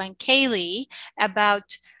Abby, Joe, and Kaylee about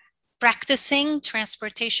practicing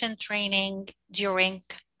transportation training during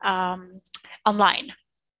online.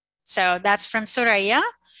 So that's from Soraya.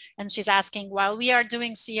 And she's asking, while we are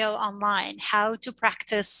doing CO online, how to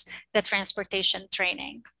practice the transportation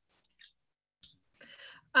training?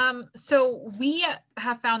 So we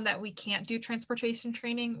have found that we can't do transportation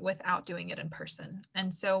training without doing it in person.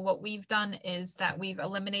 And so what we've done is that we've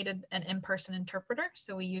eliminated an in-person interpreter.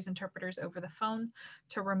 So we use interpreters over the phone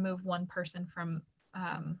to remove one person from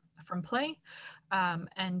play.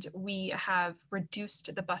 And we have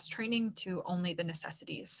reduced the bus training to only the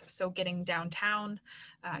necessities. So getting downtown,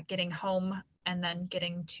 getting home, and then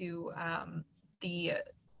getting to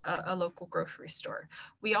a local grocery store.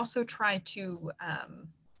 We also try to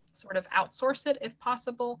sort of outsource it if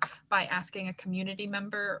possible by asking a community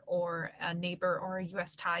member or a neighbor or a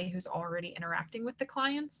US Thai who's already interacting with the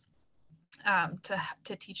clients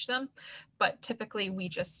to teach them. But typically we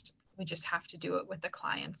just have to do it with the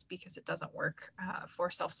clients because it doesn't work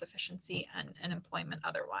for self-sufficiency and employment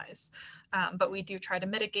otherwise. But we do try to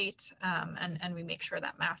mitigate and we make sure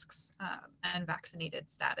that masks and vaccinated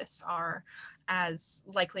status are as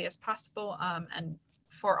likely as possible. And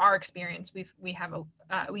for our experience, we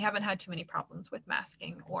haven't had too many problems with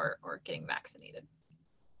masking or getting vaccinated.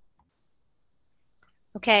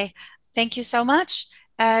 Okay, thank you so much.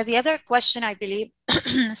 The other question, I believe,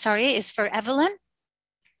 sorry, is for Evelyn.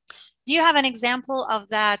 Do you have an example of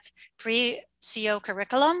that pre-CO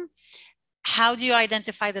curriculum? How do you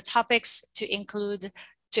identify the topics to include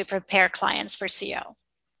to prepare clients for CO?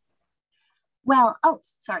 Well, oh,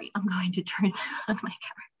 sorry, I'm going to turn on my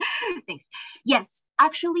camera. Thanks. Yes,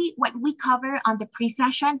 actually, what we cover on the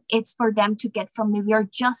pre-session, it's for them to get familiar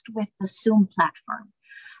just with the Zoom platform.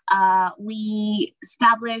 We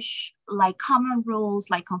establish like common rules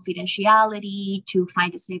like confidentiality, to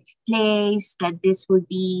find a safe place, that this would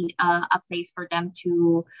be a place for them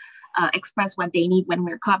to express what they need when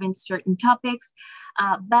we're covering certain topics.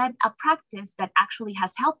 But a practice that actually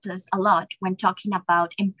has helped us a lot when talking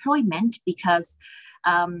about employment, because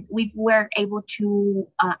we were able to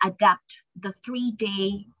adapt the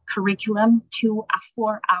 3-day curriculum to a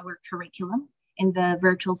 4-hour curriculum in the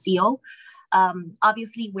virtual CO.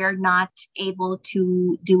 Obviously, we're not able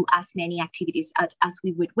to do as many activities as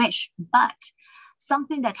we would wish, but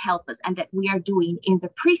something that helped us and that we are doing in the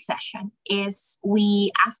pre-session is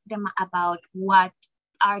we ask them about what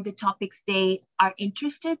are the topics they are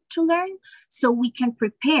interested to learn, so we can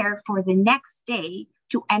prepare for the next day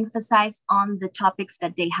to emphasize on the topics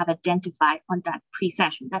that they have identified on that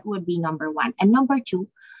pre-session. That would be number one. And number two,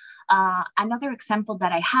 another example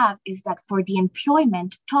that I have is that for the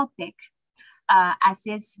employment topic, as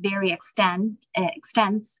it's very extends,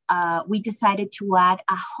 we decided to add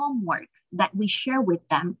a homework that we share with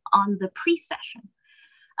them on the pre-session,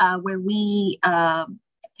 where we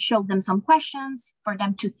show them some questions for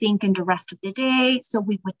them to think in the rest of the day. So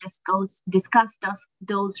we would discuss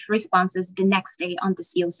those responses the next day on the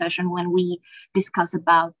CO session when we discuss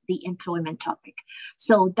about the employment topic.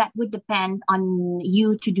 So that would depend on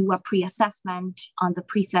you to do a pre-assessment on the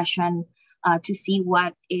pre-session to see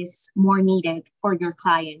what is more needed for your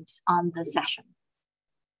client on the session.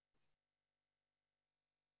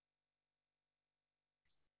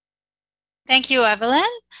 Thank you, Evelyn,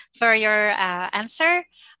 for your answer.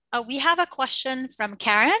 We have a question from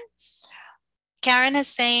Karen. Karen is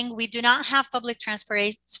saying, we do not have public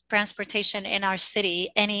transportation in our city.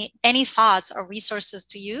 Any thoughts or resources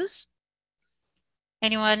to use?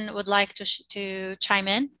 Anyone would like to chime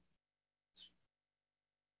in?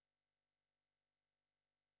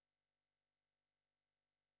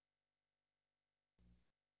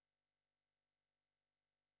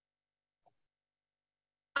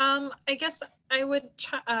 I guess I would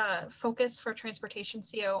focus for transportation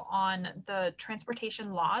CO on the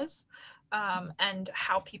transportation laws and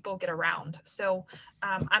how people get around. So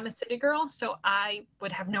I'm a city girl, so I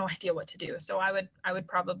would have no idea what to do. So I would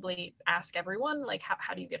probably ask everyone, like,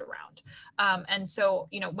 how do you get around? And so,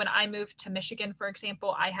 you know, when I moved to Michigan, for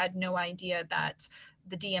example, I had no idea that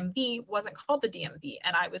the DMV wasn't called the DMV,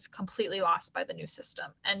 and I was completely lost by the new system.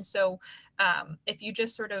 And so if you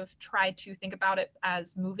just sort of try to think about it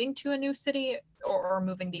as moving to a new city or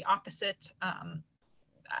moving the opposite,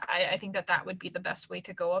 I think that would be the best way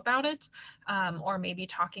to go about it. Or maybe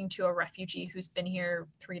talking to a refugee who's been here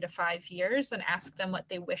 3 to 5 years and ask them what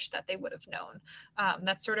they wish that they would have known.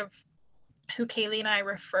 That's sort of who Kaylee and I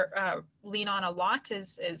lean on a lot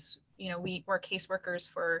is, you know, we're caseworkers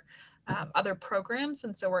for other programs.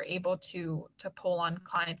 And so we're able to pull on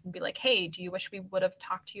clients and be like, hey, do you wish we would have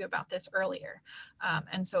talked to you about this earlier?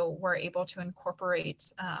 And so we're able to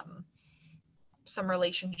incorporate some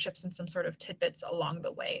relationships and some sort of tidbits along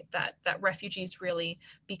the way that refugees really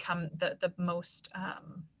become the most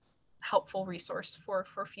helpful resource for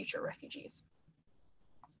future refugees.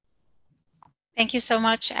 Thank you so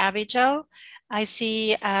much, Abby Jo. I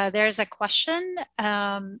see there's a question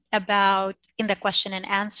about, in the question and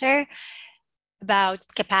answer, about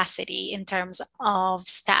capacity in terms of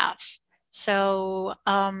staff. So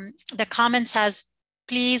the comment says,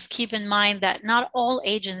 please keep in mind that not all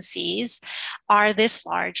agencies are this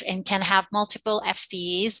large and can have multiple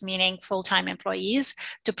FTEs, meaning full-time employees,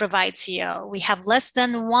 to provide CO. We have less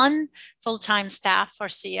than 1 full-time staff for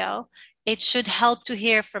CO. It should help to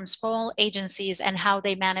hear from small agencies and how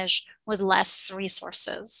they manage with less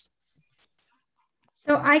resources.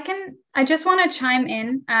 So I just want to chime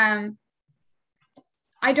in. I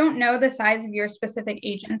don't know the size of your specific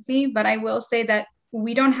agency, but I will say that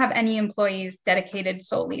we don't have any employees dedicated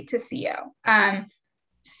solely to CO.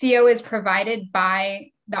 CO is provided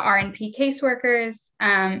by the R&P caseworkers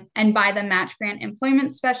and by the match grant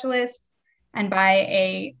employment specialist and by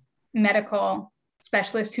a medical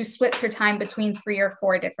specialist who splits her time between 3 or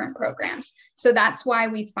 4 different programs. So that's why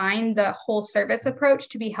we find the whole service approach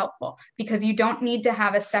to be helpful, because you don't need to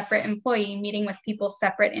have a separate employee meeting with people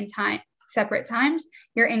separate times.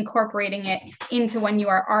 You're incorporating it into when you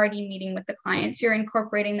are already meeting with the clients. You're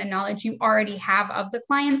incorporating the knowledge you already have of the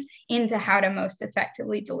clients into how to most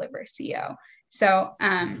effectively deliver CO. So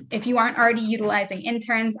if you aren't already utilizing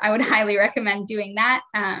interns, I would highly recommend doing that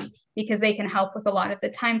because they can help with a lot of the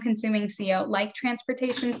time-consuming CO, like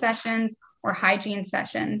transportation sessions or hygiene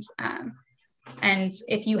sessions. And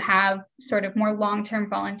if you have sort of more long-term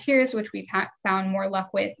volunteers, which we've found more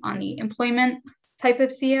luck with on the employment type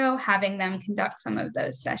of CO, having them conduct some of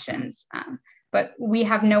those sessions. But we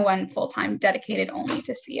have no one full-time dedicated only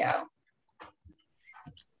to CO.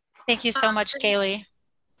 Thank you so much, Kaylee.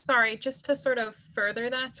 Sorry, just to sort of further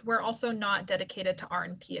that, we're also not dedicated to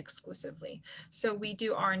R&P exclusively. So we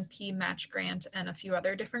do R&P match grant and a few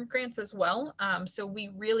other different grants as well. So we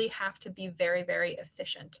really have to be very, very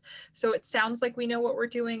efficient. So it sounds like we know what we're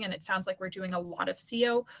doing and it sounds like we're doing a lot of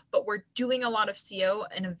CO, but we're doing a lot of CO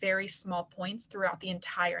in a very small points throughout the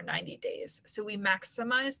entire 90 days. So we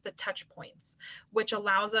maximize the touch points, which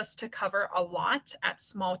allows us to cover a lot at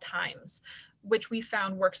small times, which we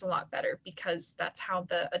found works a lot better because that's how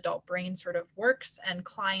the adult brain sort of works, and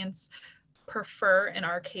clients prefer, in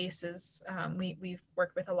our cases, we've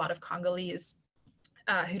worked with a lot of Congolese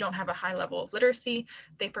who don't have a high level of literacy.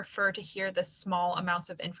 They prefer to hear the small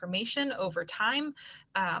amounts of information over time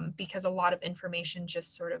because a lot of information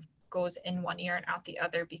just sort of goes in one ear and out the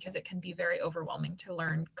other because it can be very overwhelming to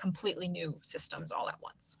learn completely new systems all at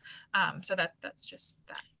once. So that's just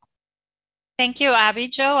that. Thank you, Abby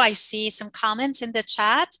Jo. I see some comments in the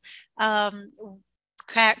chat.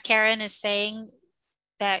 Karen is saying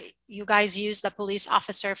that you guys use the police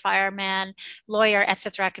officer, fireman, lawyer,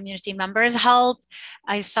 etc. community members help.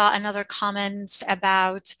 I saw another comment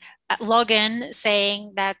about Logan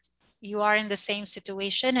saying that you are in the same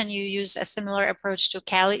situation and you use a similar approach to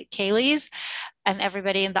Kaylee's, and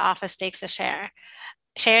everybody in the office takes a share.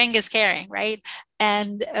 Sharing is caring, right?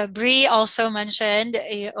 And Bree also mentioned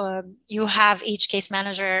you have each case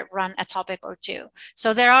manager run a topic or two.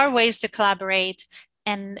 So there are ways to collaborate,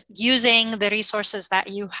 and using the resources that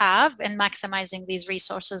you have and maximizing these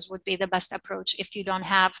resources would be the best approach if you don't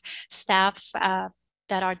have staff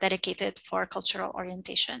that are dedicated for cultural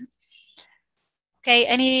orientation.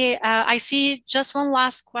 Okay, I see just one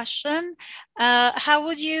last question. How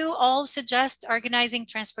would you all suggest organizing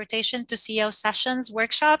transportation to CO sessions,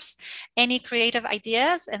 workshops? Any creative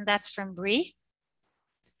ideas? And that's from Bree.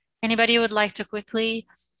 Anybody would like to quickly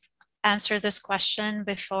answer this question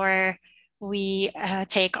before we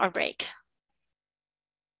take our break?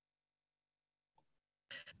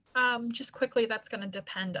 Just quickly, that's going to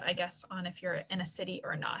depend, I guess, on if you're in a city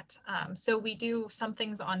or not. So we do some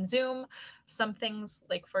things on Zoom, some things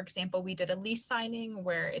like, for example, we did a lease signing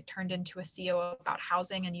where it turned into a CO about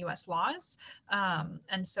housing and US laws.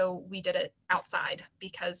 And so we did it outside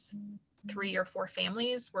because 3 or 4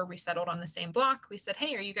 families were resettled on the same block. We said,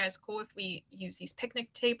 hey, are you guys cool if we use these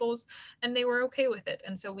picnic tables? And they were okay with it.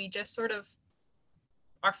 And so we just sort of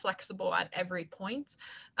are flexible at every point.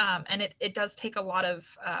 And it does take a lot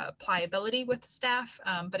of pliability with staff,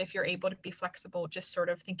 but if you're able to be flexible, just sort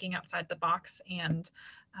of thinking outside the box and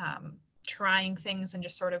trying things and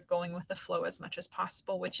just sort of going with the flow as much as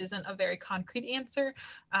possible, which isn't a very concrete answer,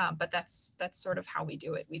 but that's sort of how we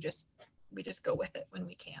do it. We just go with it when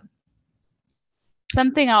we can.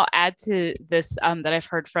 Something I'll add to this that I've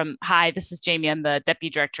heard from, hi, this is Jamie, I'm the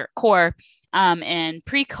Deputy Director at CORE, and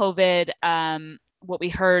pre-COVID, what we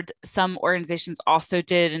heard some organizations also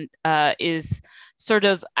did is sort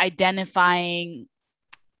of identifying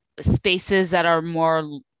spaces that are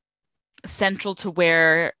more central to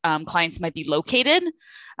where clients might be located.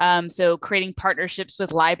 So creating partnerships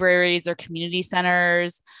with libraries or community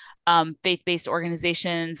centers, faith-based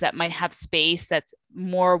organizations that might have space that's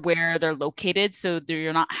more where they're located. So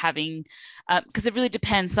you're not having, because it really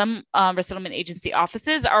depends. Some resettlement agency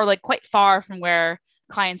offices are like quite far from where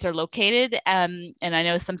clients are located. And I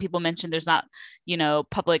know some people mentioned there's not,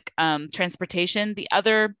 public transportation. The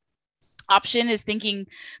other option is thinking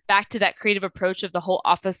back to that creative approach of the whole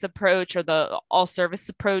office approach or the all service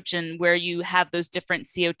approach, and where you have those different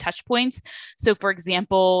CO touch points. So for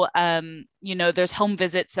example, there's home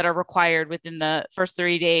visits that are required within the first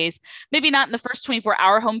 30 days, maybe not in the first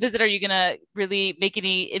 24-hour home visit. Are you going to really make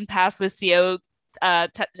any impasse with CO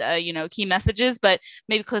key messages, but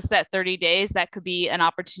maybe close to that 30 days, that could be an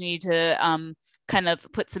opportunity to kind of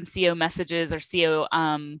put some CO messages or CO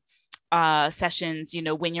sessions,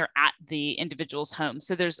 when you're at the individual's home.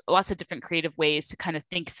 So there's lots of different creative ways to kind of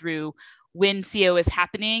think through when CO is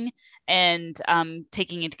happening and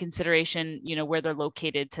taking into consideration, where they're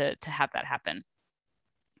located to have that happen.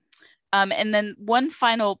 And then one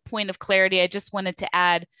final point of clarity I just wanted to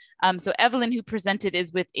add. So Evelyn, who presented,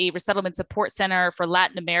 is with a resettlement support center for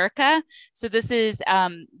Latin America. So this is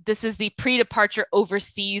the pre-departure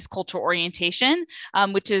overseas cultural orientation,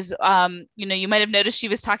 which is, you might have noticed she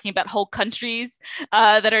was talking about whole countries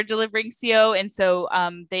that are delivering CO. And so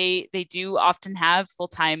they do often have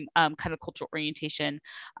full-time kind of cultural orientation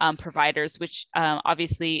providers, which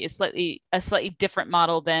obviously is a slightly different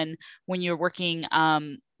model than when you're working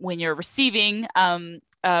when you're receiving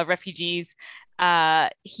refugees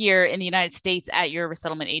here in the United States at your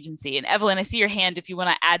resettlement agency. And Evelyn, I see your hand. If you want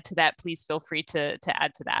to add to that, please feel free to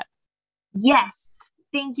add to that. Yes,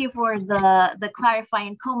 thank you for the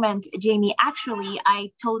clarifying comment, Jamie. Actually,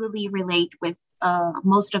 I totally relate with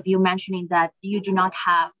most of you mentioning that you do not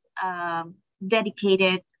have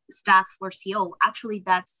dedicated staff for CO. Actually,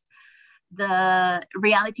 that's the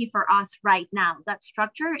reality for us right now. That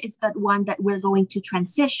structure is that one that we're going to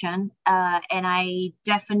transition. And I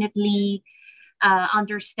definitely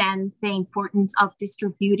understand the importance of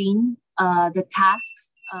distributing the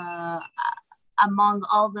tasks among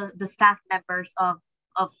all the staff members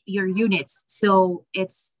of your units. So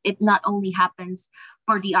it not only happens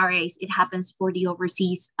for the RAs, it happens for the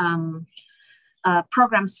overseas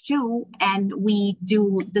programs too, and we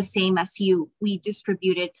do the same as you. We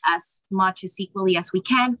distribute it as much as equally as we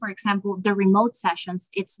can. For example, the remote sessions,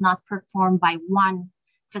 it's not performed by one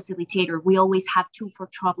facilitator. We always have 2 for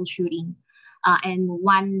troubleshooting, and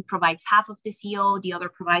one provides half of the CO, the other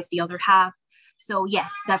provides the other half. So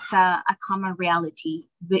yes, that's a common reality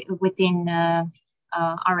within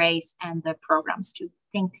RAs and the programs too.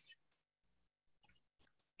 Thanks.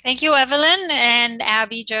 Thank you, Evelyn and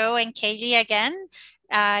Abby, Joe, and Kaylee again.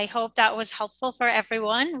 I hope that was helpful for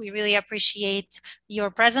everyone. We really appreciate your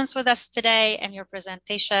presence with us today and your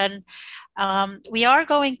presentation. We are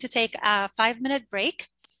going to take a 5-minute break,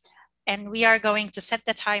 and we are going to set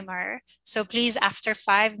the timer. So please, after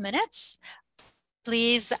 5 minutes,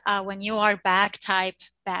 please, when you are back, type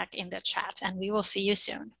back in the chat, and we will see you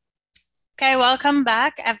soon. Okay, welcome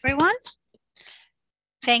back, everyone.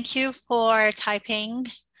 Thank you for typing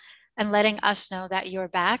and letting us know that you're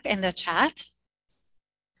back in the chat.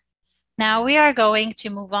 Now we are going to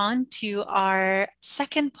move on to our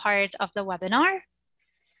second part of the webinar,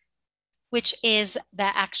 which is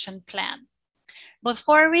the action plan.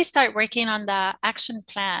 Before we start working on the action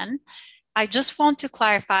plan, I just want to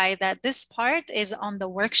clarify that this part is on the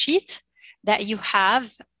worksheet that you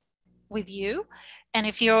have with you. And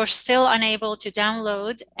if you're still unable to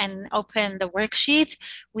download and open the worksheet,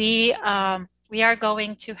 we are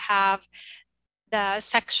going to have the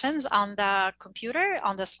sections on the computer,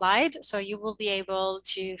 on the slide, so you will be able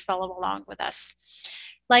to follow along with us.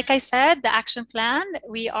 Like I said, the action plan,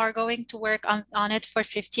 we are going to work on it for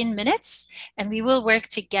 15 minutes, and we will work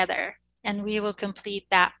together, and we will complete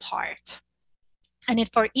that part. And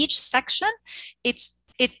for each section, it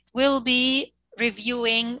will be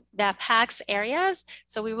reviewing the PACS areas.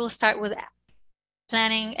 So we will start with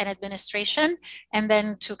planning and administration, and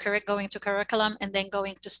then going to curriculum, and then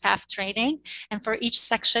going to staff training. And for each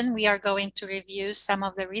section, we are going to review some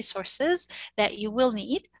of the resources that you will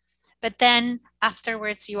need. But then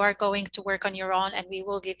afterwards, you are going to work on your own, and we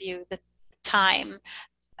will give you the time,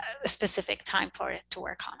 a specific time for it to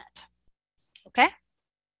work on it. Okay?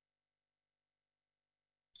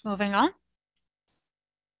 Moving on.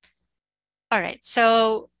 All right,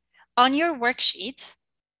 so on your worksheet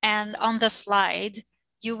and on the slide,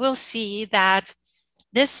 you will see that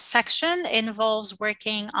this section involves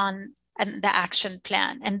working on the action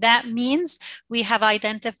plan. And that means we have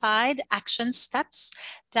identified action steps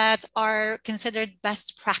that are considered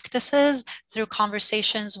best practices through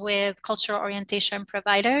conversations with cultural orientation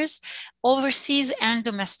providers, overseas and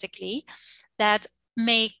domestically, that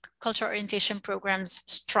make cultural orientation programs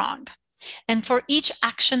strong. And for each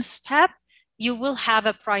action step, you will have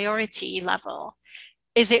a priority level.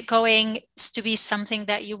 Is it going to be something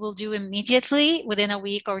that you will do immediately within a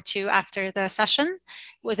week or two after the session?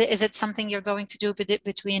 Is it something you're going to do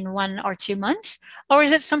between 1 or 2 months? Or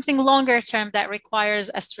is it something longer term that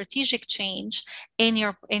requires a strategic change in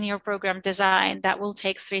your program design that will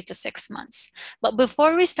take 3 to 6 months? But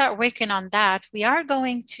before we start working on that, we are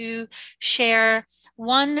going to share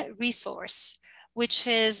one resource, which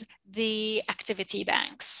is the activity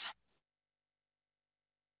banks.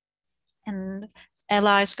 And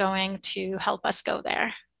Ella is going to help us go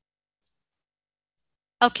there.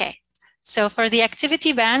 Okay, so for the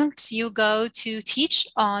activity banks, you go to Teach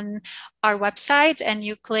on our website and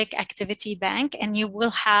you click Activity Bank, and you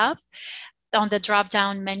will have on the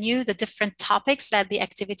drop-down menu the different topics that the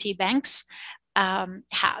activity banks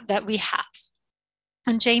that we have.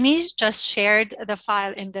 And Jamie just shared the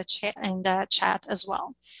file in the chat as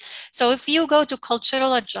well. So if you go to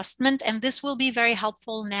cultural adjustment, and this will be very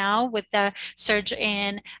helpful now with the surge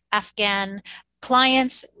in Afghan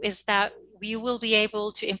clients, is that you will be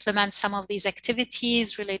able to implement some of these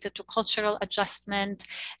activities related to cultural adjustment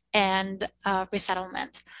and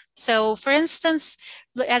resettlement. So for instance,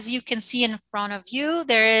 as you can see in front of you,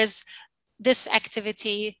 there is this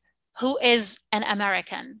activity, Who is an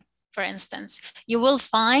American? For instance, you will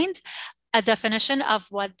find a definition of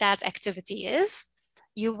what that activity is.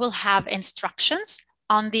 You will have instructions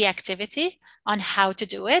on the activity, on how to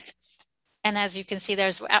do it. And as you can see,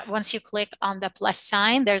 there's once you click on the plus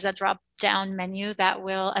sign, there's a drop-down menu that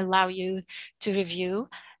will allow you to review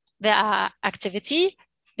the activity.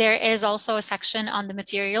 There is also a section on the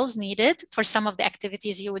materials needed. For some of the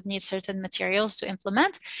activities, you would need certain materials to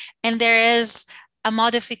implement. And there is a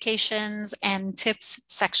modifications and tips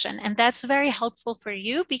section. And that's very helpful for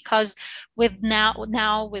you because with now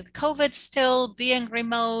with COVID still being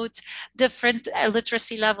remote, different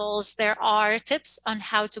literacy levels, there are tips on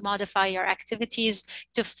how to modify your activities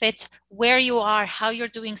to fit where you are, how you're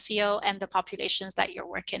doing CO, and the populations that you're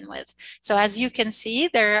working with. So as you can see,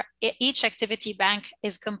 each activity bank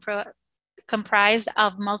is comprised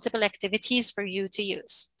of multiple activities for you to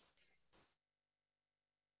use.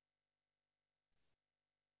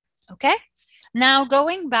 Okay, now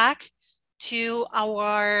going back to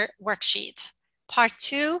our worksheet, part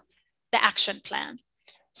 2, the action plan.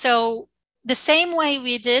 So the same way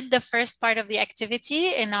we did the first part of the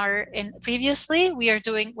activity previously, we're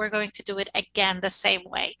going to do it again the same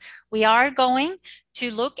way. We are going to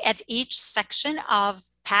look at each section of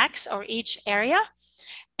packs or each area,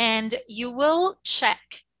 and you will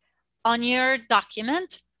check on your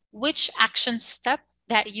document which action step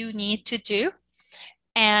that you need to do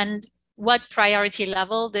and what priority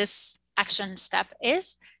level this action step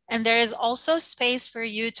is. And there is also space for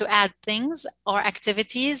you to add things or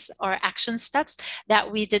activities or action steps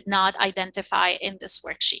that we did not identify in this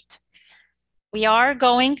worksheet. We are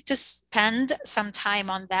going to spend some time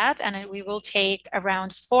on that, and we will take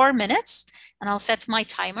around 4 minutes, and I'll set my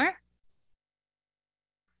timer.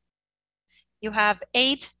 You have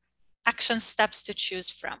 8 action steps to choose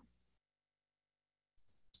from.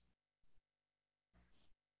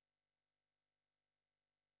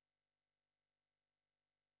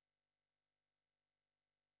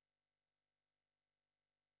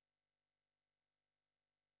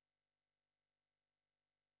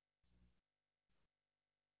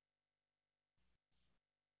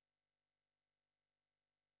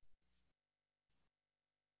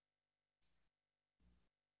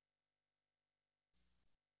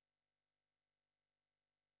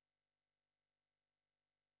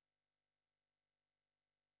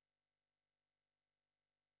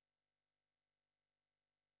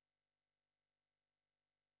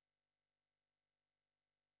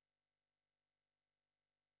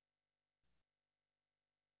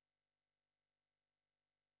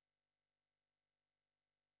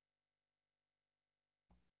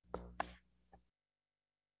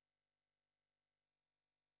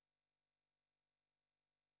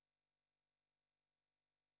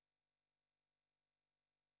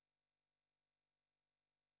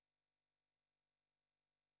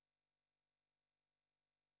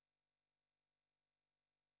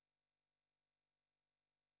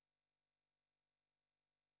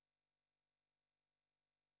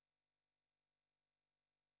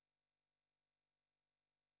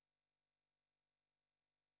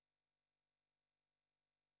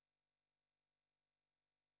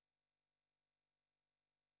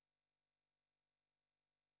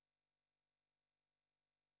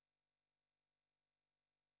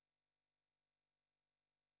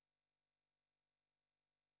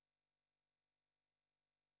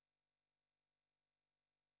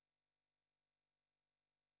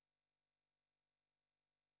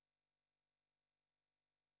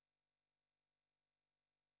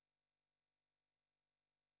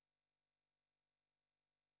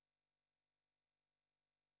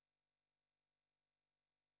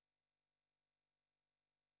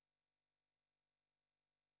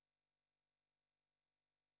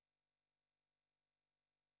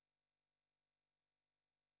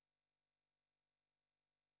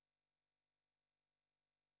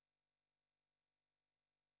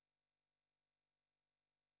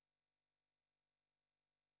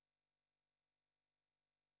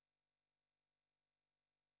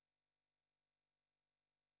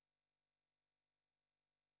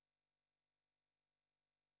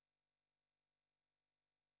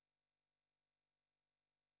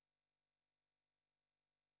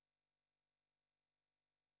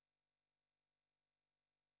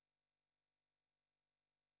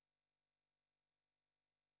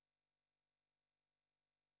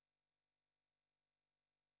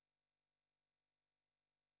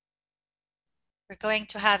 We're going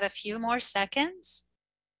to have a few more seconds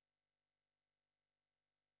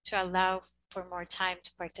to allow for more time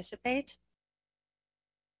to participate,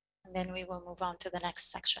 and then we will move on to the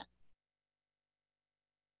next section.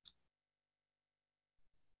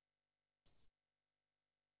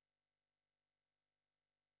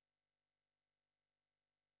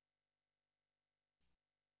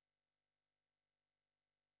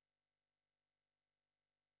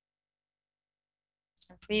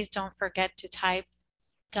 And please don't forget to type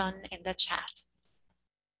 "done" in the chat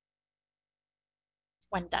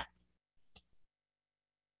when done.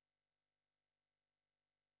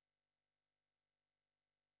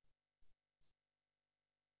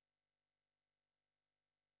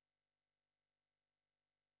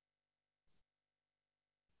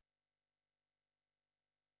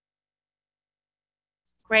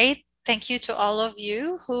 Great. Thank you to all of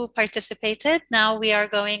you who participated. Now we are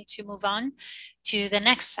going to move on to the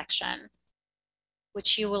next section,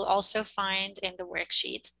 which you will also find in the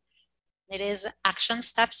worksheet. It is action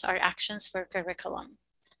steps or actions for curriculum.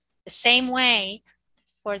 The same way,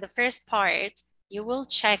 for the first part, you will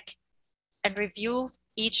check and review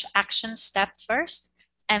each action step first,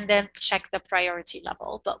 and then check the priority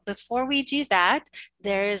level. But before we do that,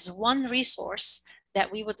 there is one resource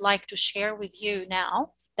that we would like to share with you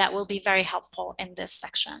now that will be very helpful in this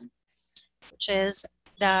section, which is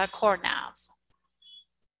the Core Nav.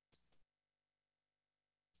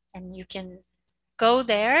 And you can go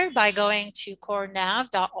there by going to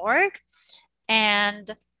corenav.org, and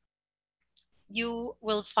you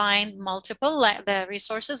will find the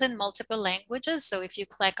resources in multiple languages. So if you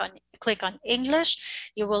click on English,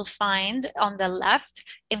 you will find on the left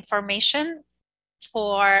information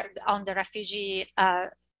on the refugee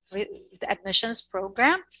admissions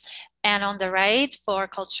program, and on the right for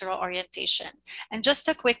cultural orientation. And just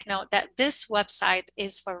a quick note that this website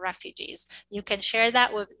is for refugees. You can share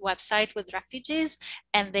that website with refugees,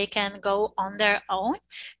 and they can go on their own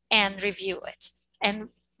and review it. And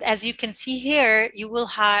as you can see here, you will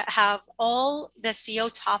have all the CO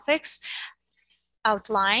topics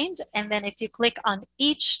outlined. And then if you click on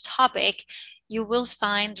each topic, you will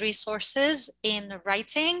find resources in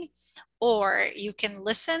writing, or you can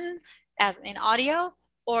listen as in audio,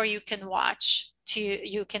 or you can watch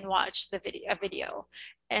the video.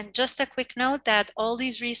 And just a quick note that all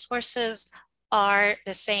these resources are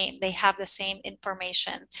the same. They have the same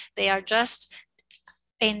information. They are just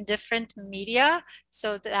in different media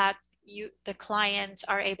so that the clients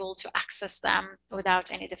are able to access them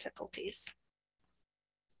without any difficulties.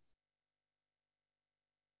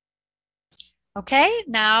 Okay,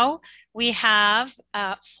 now we have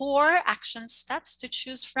 4 action steps to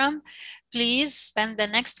choose from. Please spend the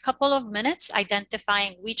next couple of minutes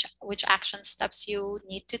identifying which action steps you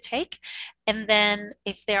need to take. And then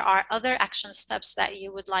if there are other action steps that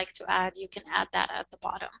you would like to add, you can add that at the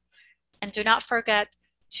bottom. And do not forget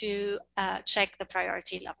to check the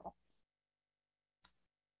priority level.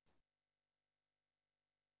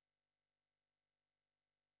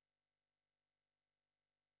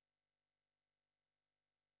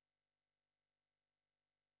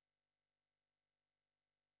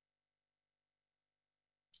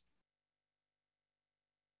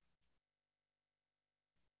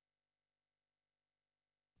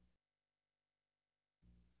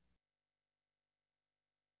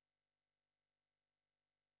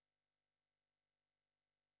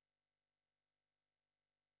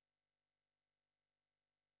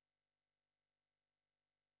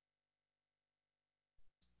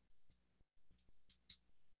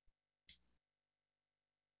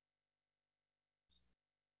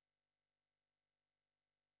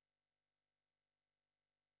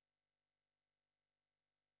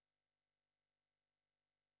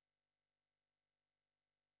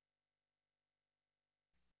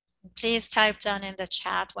 Please type down in the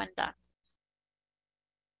chat when done.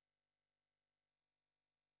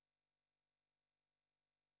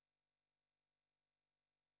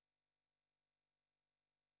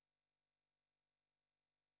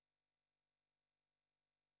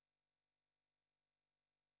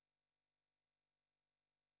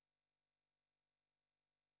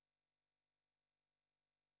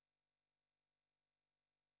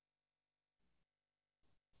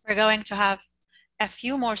 We're going to have a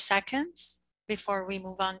few more seconds before we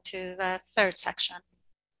move on to the third section.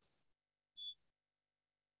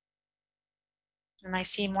 And I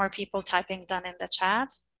see more people typing done in the chat.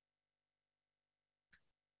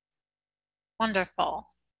 Wonderful.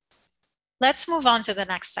 Let's move on to the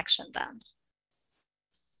next section then.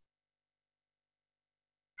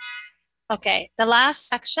 Okay, the last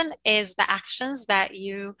section is the actions that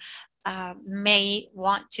you may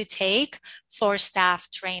want to take for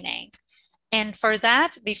staff training. And for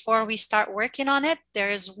that, before we start working on it,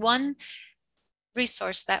 there is one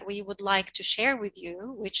resource that we would like to share with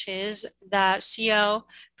you, which is the CO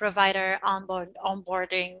provider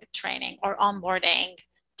onboarding training or onboarding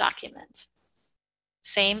document.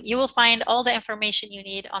 Same, you will find all the information you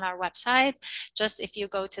need on our website. Just if you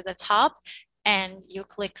go to the top and you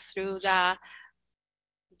click through the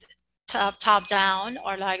top down,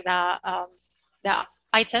 or like the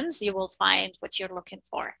items, you will find what you're looking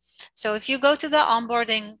for. So if you go to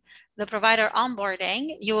the provider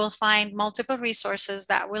onboarding, you will find multiple resources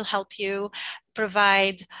that will help you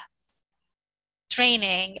provide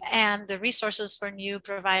training and the resources for new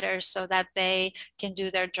providers so that they can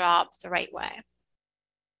do their job the right way.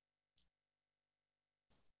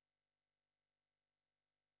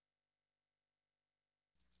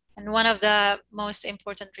 And one of the most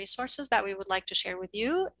important resources that we would like to share with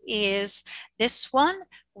you is this one,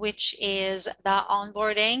 which is the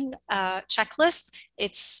onboarding checklist.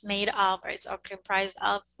 It's comprised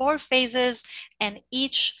of 4 phases, and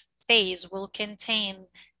each phase will contain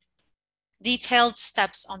detailed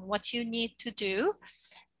steps on what you need to do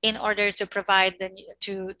in order to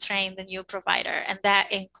train the new provider. And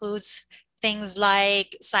that includes things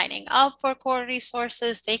like signing up for core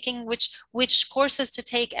resources, taking which courses to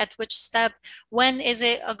take at which step, when is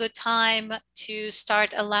it a good time to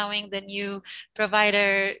start allowing the new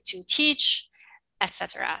provider to teach,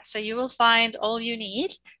 etc. So you will find all you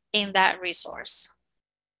need in that resource.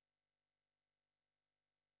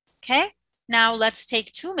 Okay, now let's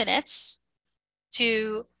take 2 minutes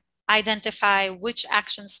to identify which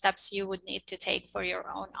action steps you would need to take for your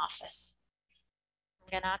own office.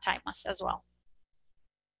 I'm gonna time us as well.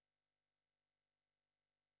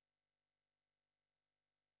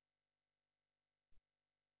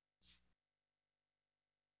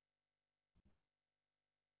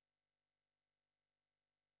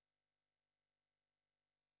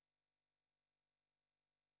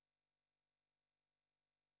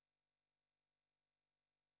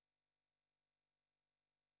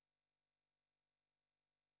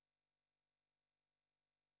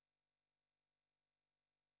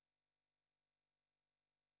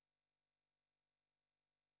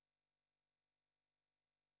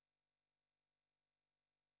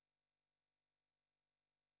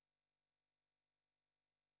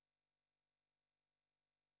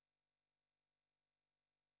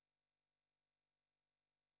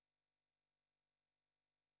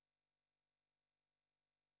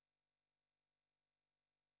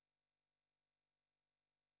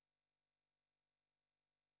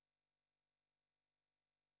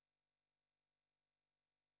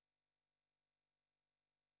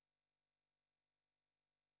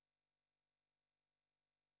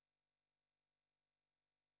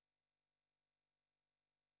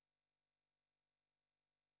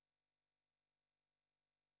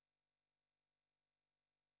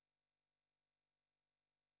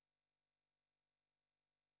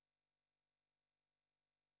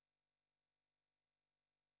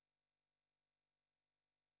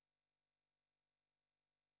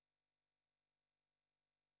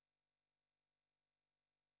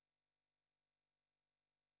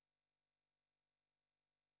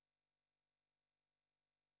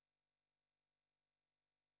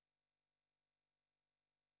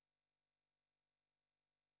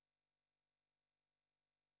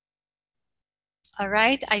 All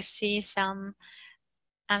right, I see some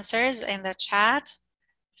answers in the chat.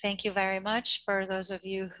 Thank you very much for those of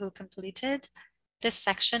you who completed this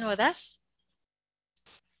section with us.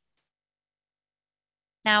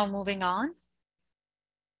 Now moving on.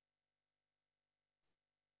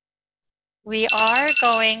 We are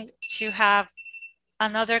going to have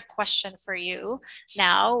another question for you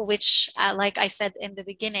now, which like I said in the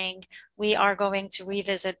beginning, we are going to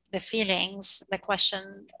revisit the feelings, the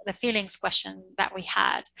feelings question that we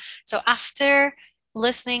had. So after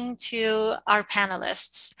listening to our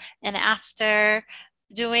panelists and after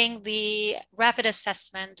doing the rapid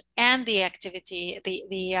assessment and the activity,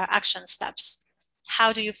 the action steps,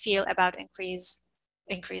 how do you feel about increased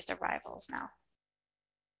arrivals now?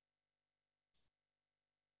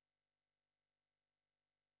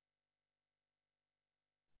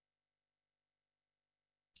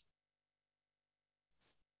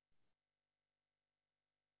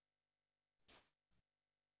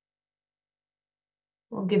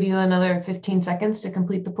 We'll give you another 15 seconds to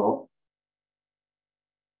complete the poll.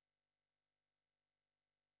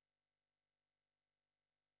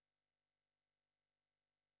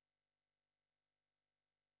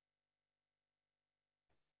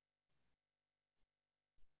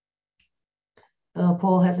 The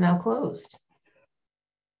poll has now closed.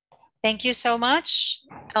 Thank you so much,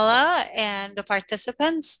 Ella and the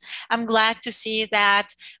participants. I'm glad to see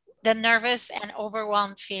that the nervous and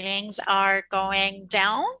overwhelmed feelings are going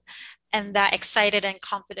down and the excited and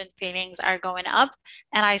confident feelings are going up.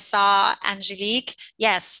 And I saw Angelique,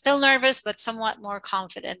 yes, still nervous, but somewhat more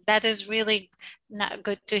confident. That is really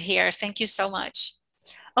good to hear. Thank you so much.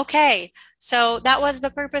 Okay, so that was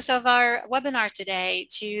the purpose of our webinar today,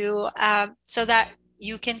 so that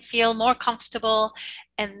you can feel more comfortable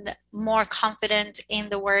and more confident in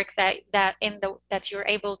the work that you're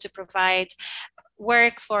able to provide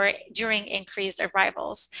work for during increased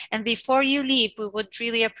arrivals. And before you leave, we would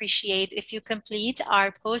really appreciate if you complete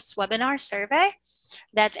our post-webinar survey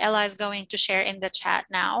that Ella is going to share in the chat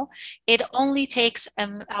now. It only takes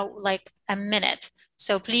like a minute.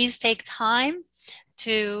 So please take time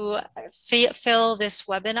to fill this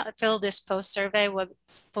post-webinar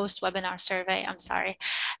survey, I'm sorry,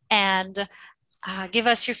 and give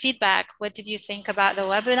us your feedback. What did you think about the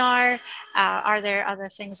webinar? Are there other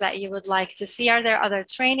things that you would like to see? Are there other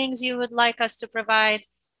trainings you would like us to provide?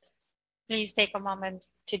 Please take a moment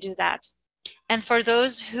to do that. And for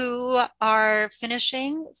those who are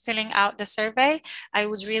filling out the survey, I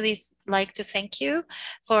would really like to thank you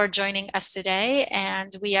for joining us today.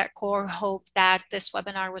 And we at CORE hope that this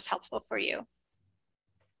webinar was helpful for you.